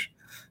eating fish.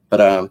 But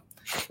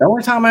the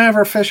only time I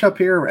ever fish up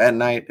here at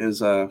night is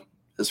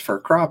for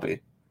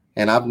crappie,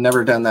 and I've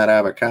never done that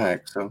out of a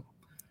kayak. So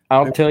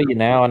I'll tell you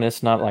now, and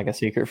it's not like a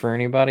secret for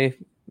anybody,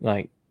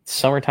 like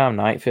summertime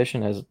night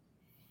fishing is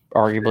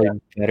arguably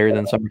better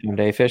than summertime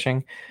day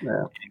fishing.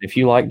 Yeah. If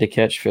you like to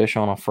catch fish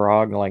on a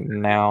frog, like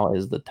now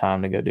is the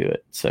time to go do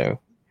it. So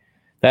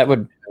I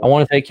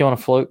want to take you on a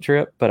float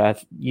trip,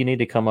 but you need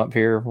to come up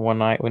here one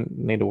night. We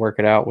need to work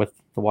it out with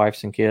the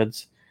wives and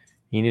kids.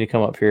 You need to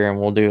come up here and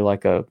we'll do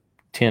like a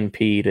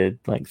 10p to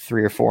like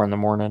 3 or 4 in the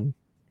morning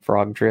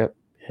frog trip.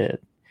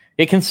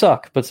 It can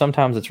suck, but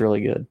sometimes it's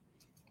really good.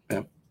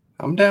 Yeah,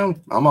 I'm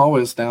down. I'm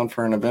always down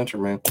for an adventure,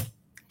 man.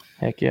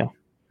 Heck yeah.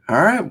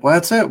 All right. Well,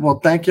 that's it. Well,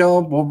 thank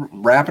y'all. We're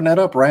wrapping it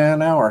up right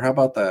an hour. How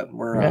about that?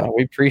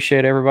 We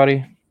appreciate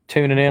everybody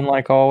tuning in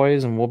like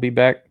always, and we'll be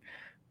back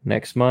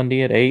next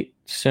Monday at 8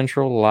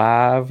 Central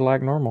live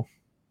like normal.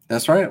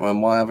 That's right.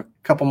 And we'll have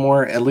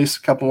at least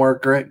a couple more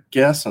great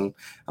guests. And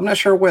I'm not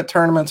sure what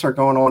tournaments are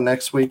going on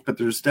next week, but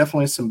there's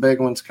definitely some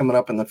big ones coming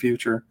up in the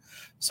future.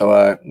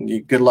 So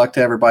good luck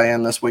to everybody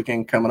in this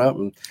weekend coming up.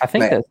 And I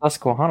think that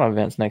Susquehanna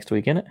event's next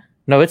week, isn't it?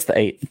 No, it's the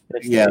 8th.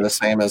 The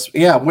same as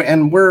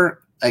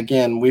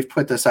we've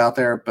put this out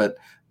there, but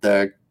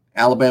the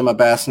Alabama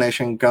Bass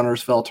Nation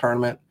Gunnersville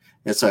tournament,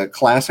 it's a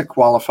classic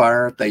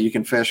qualifier that you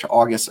can fish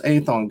August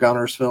 8th on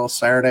Gunnersville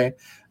Saturday.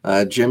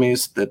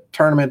 Jimmy's the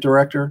tournament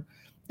director.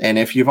 And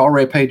if you've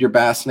already paid your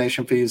Bass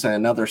Nation fees in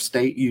another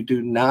state, you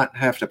do not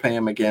have to pay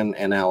them again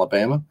in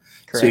Alabama.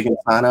 Correct. So you can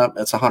sign up.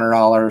 It's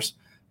 $100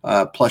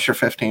 plus your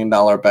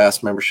 $15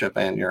 Bass membership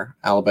and your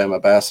Alabama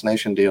Bass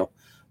Nation deal.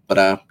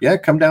 But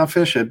come down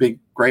fish. It'd be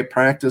great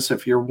practice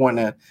if you're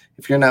not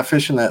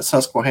fishing that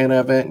Susquehanna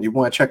event and you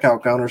want to check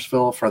out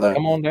Gunnersville for the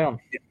come on down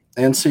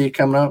NC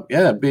coming up.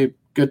 Yeah, it'd be a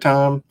good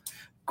time.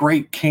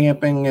 Great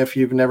camping if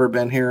you've never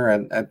been here,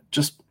 and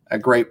just a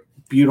great,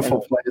 beautiful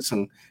place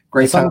and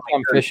great time.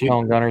 Fishing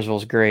on Gunnersville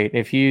is great.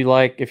 If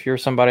you're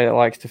somebody that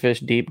likes to fish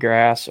deep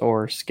grass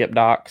or skip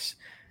docks,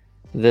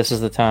 this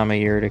is the time of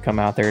year to come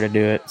out there to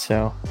do it.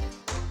 So,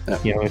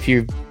 if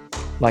you,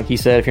 like he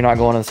said, if you're not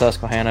going to the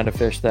Susquehanna to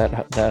fish the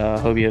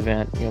Hobie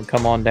event,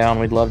 come on down.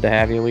 We'd love to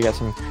have you. We got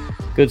some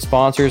good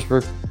sponsors.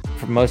 We're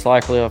most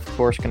likely, of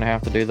course, going to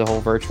have to do the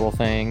whole virtual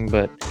thing,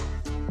 but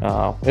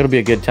it'll be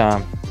a good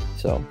time.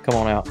 So come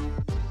on out.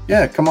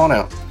 Yeah, come on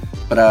out.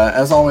 But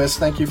as always,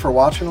 thank you for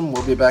watching them.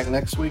 We'll be back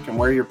next week, and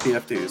wear your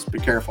PFDs. Be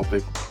careful,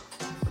 people.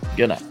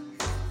 Good night.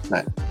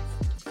 Night.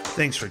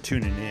 Thanks for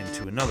tuning in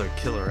to another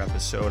killer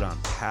episode on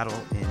Paddle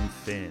and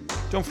Fin.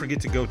 Don't forget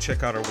to go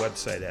check out our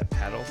website at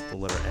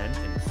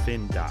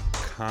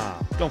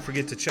paddle_and_fin.com. Don't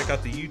forget to check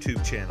out the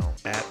YouTube channel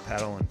at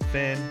Paddle and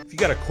Fin. If you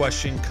got a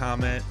question,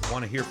 comment,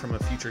 want to hear from a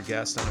future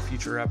guest on a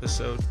future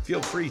episode,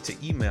 feel free to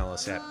email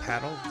us at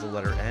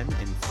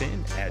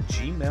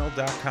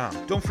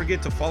paddle_and_fin@gmail.com. Don't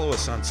forget to follow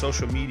us on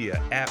social media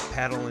at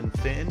Paddle and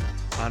Fin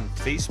on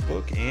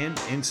Facebook and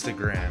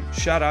Instagram.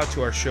 Shout out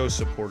to our show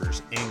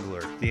supporters,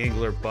 Angler. The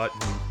Angler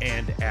button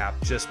and app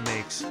just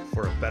makes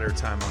for a better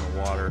time on the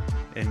water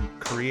and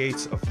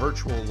creates a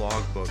virtual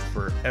logbook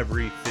for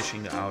every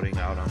fishing outing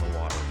out on the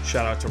water.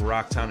 Shout out to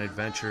Rocktown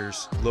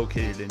Adventures,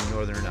 located in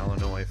northern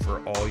Illinois, for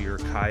all your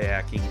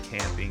kayaking,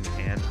 camping,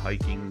 and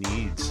hiking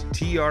needs.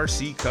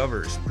 TRC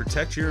Covers,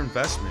 protect your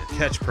investment.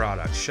 Catch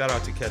Products, shout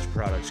out to Catch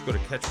Products. Go to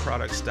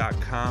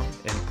catchproducts.com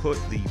and put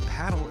the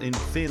Paddle and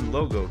Fin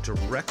logo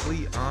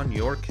directly on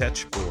your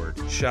catch board.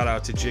 Shout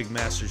out to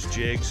Jigmasters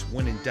Jigs.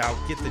 When in doubt,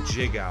 get the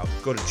jig out.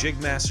 Go to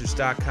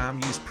jigmasters.com,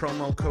 use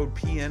promo code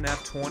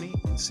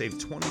PNF20 and save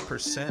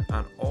 20%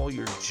 on all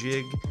your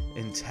jig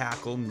and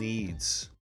tackle needs.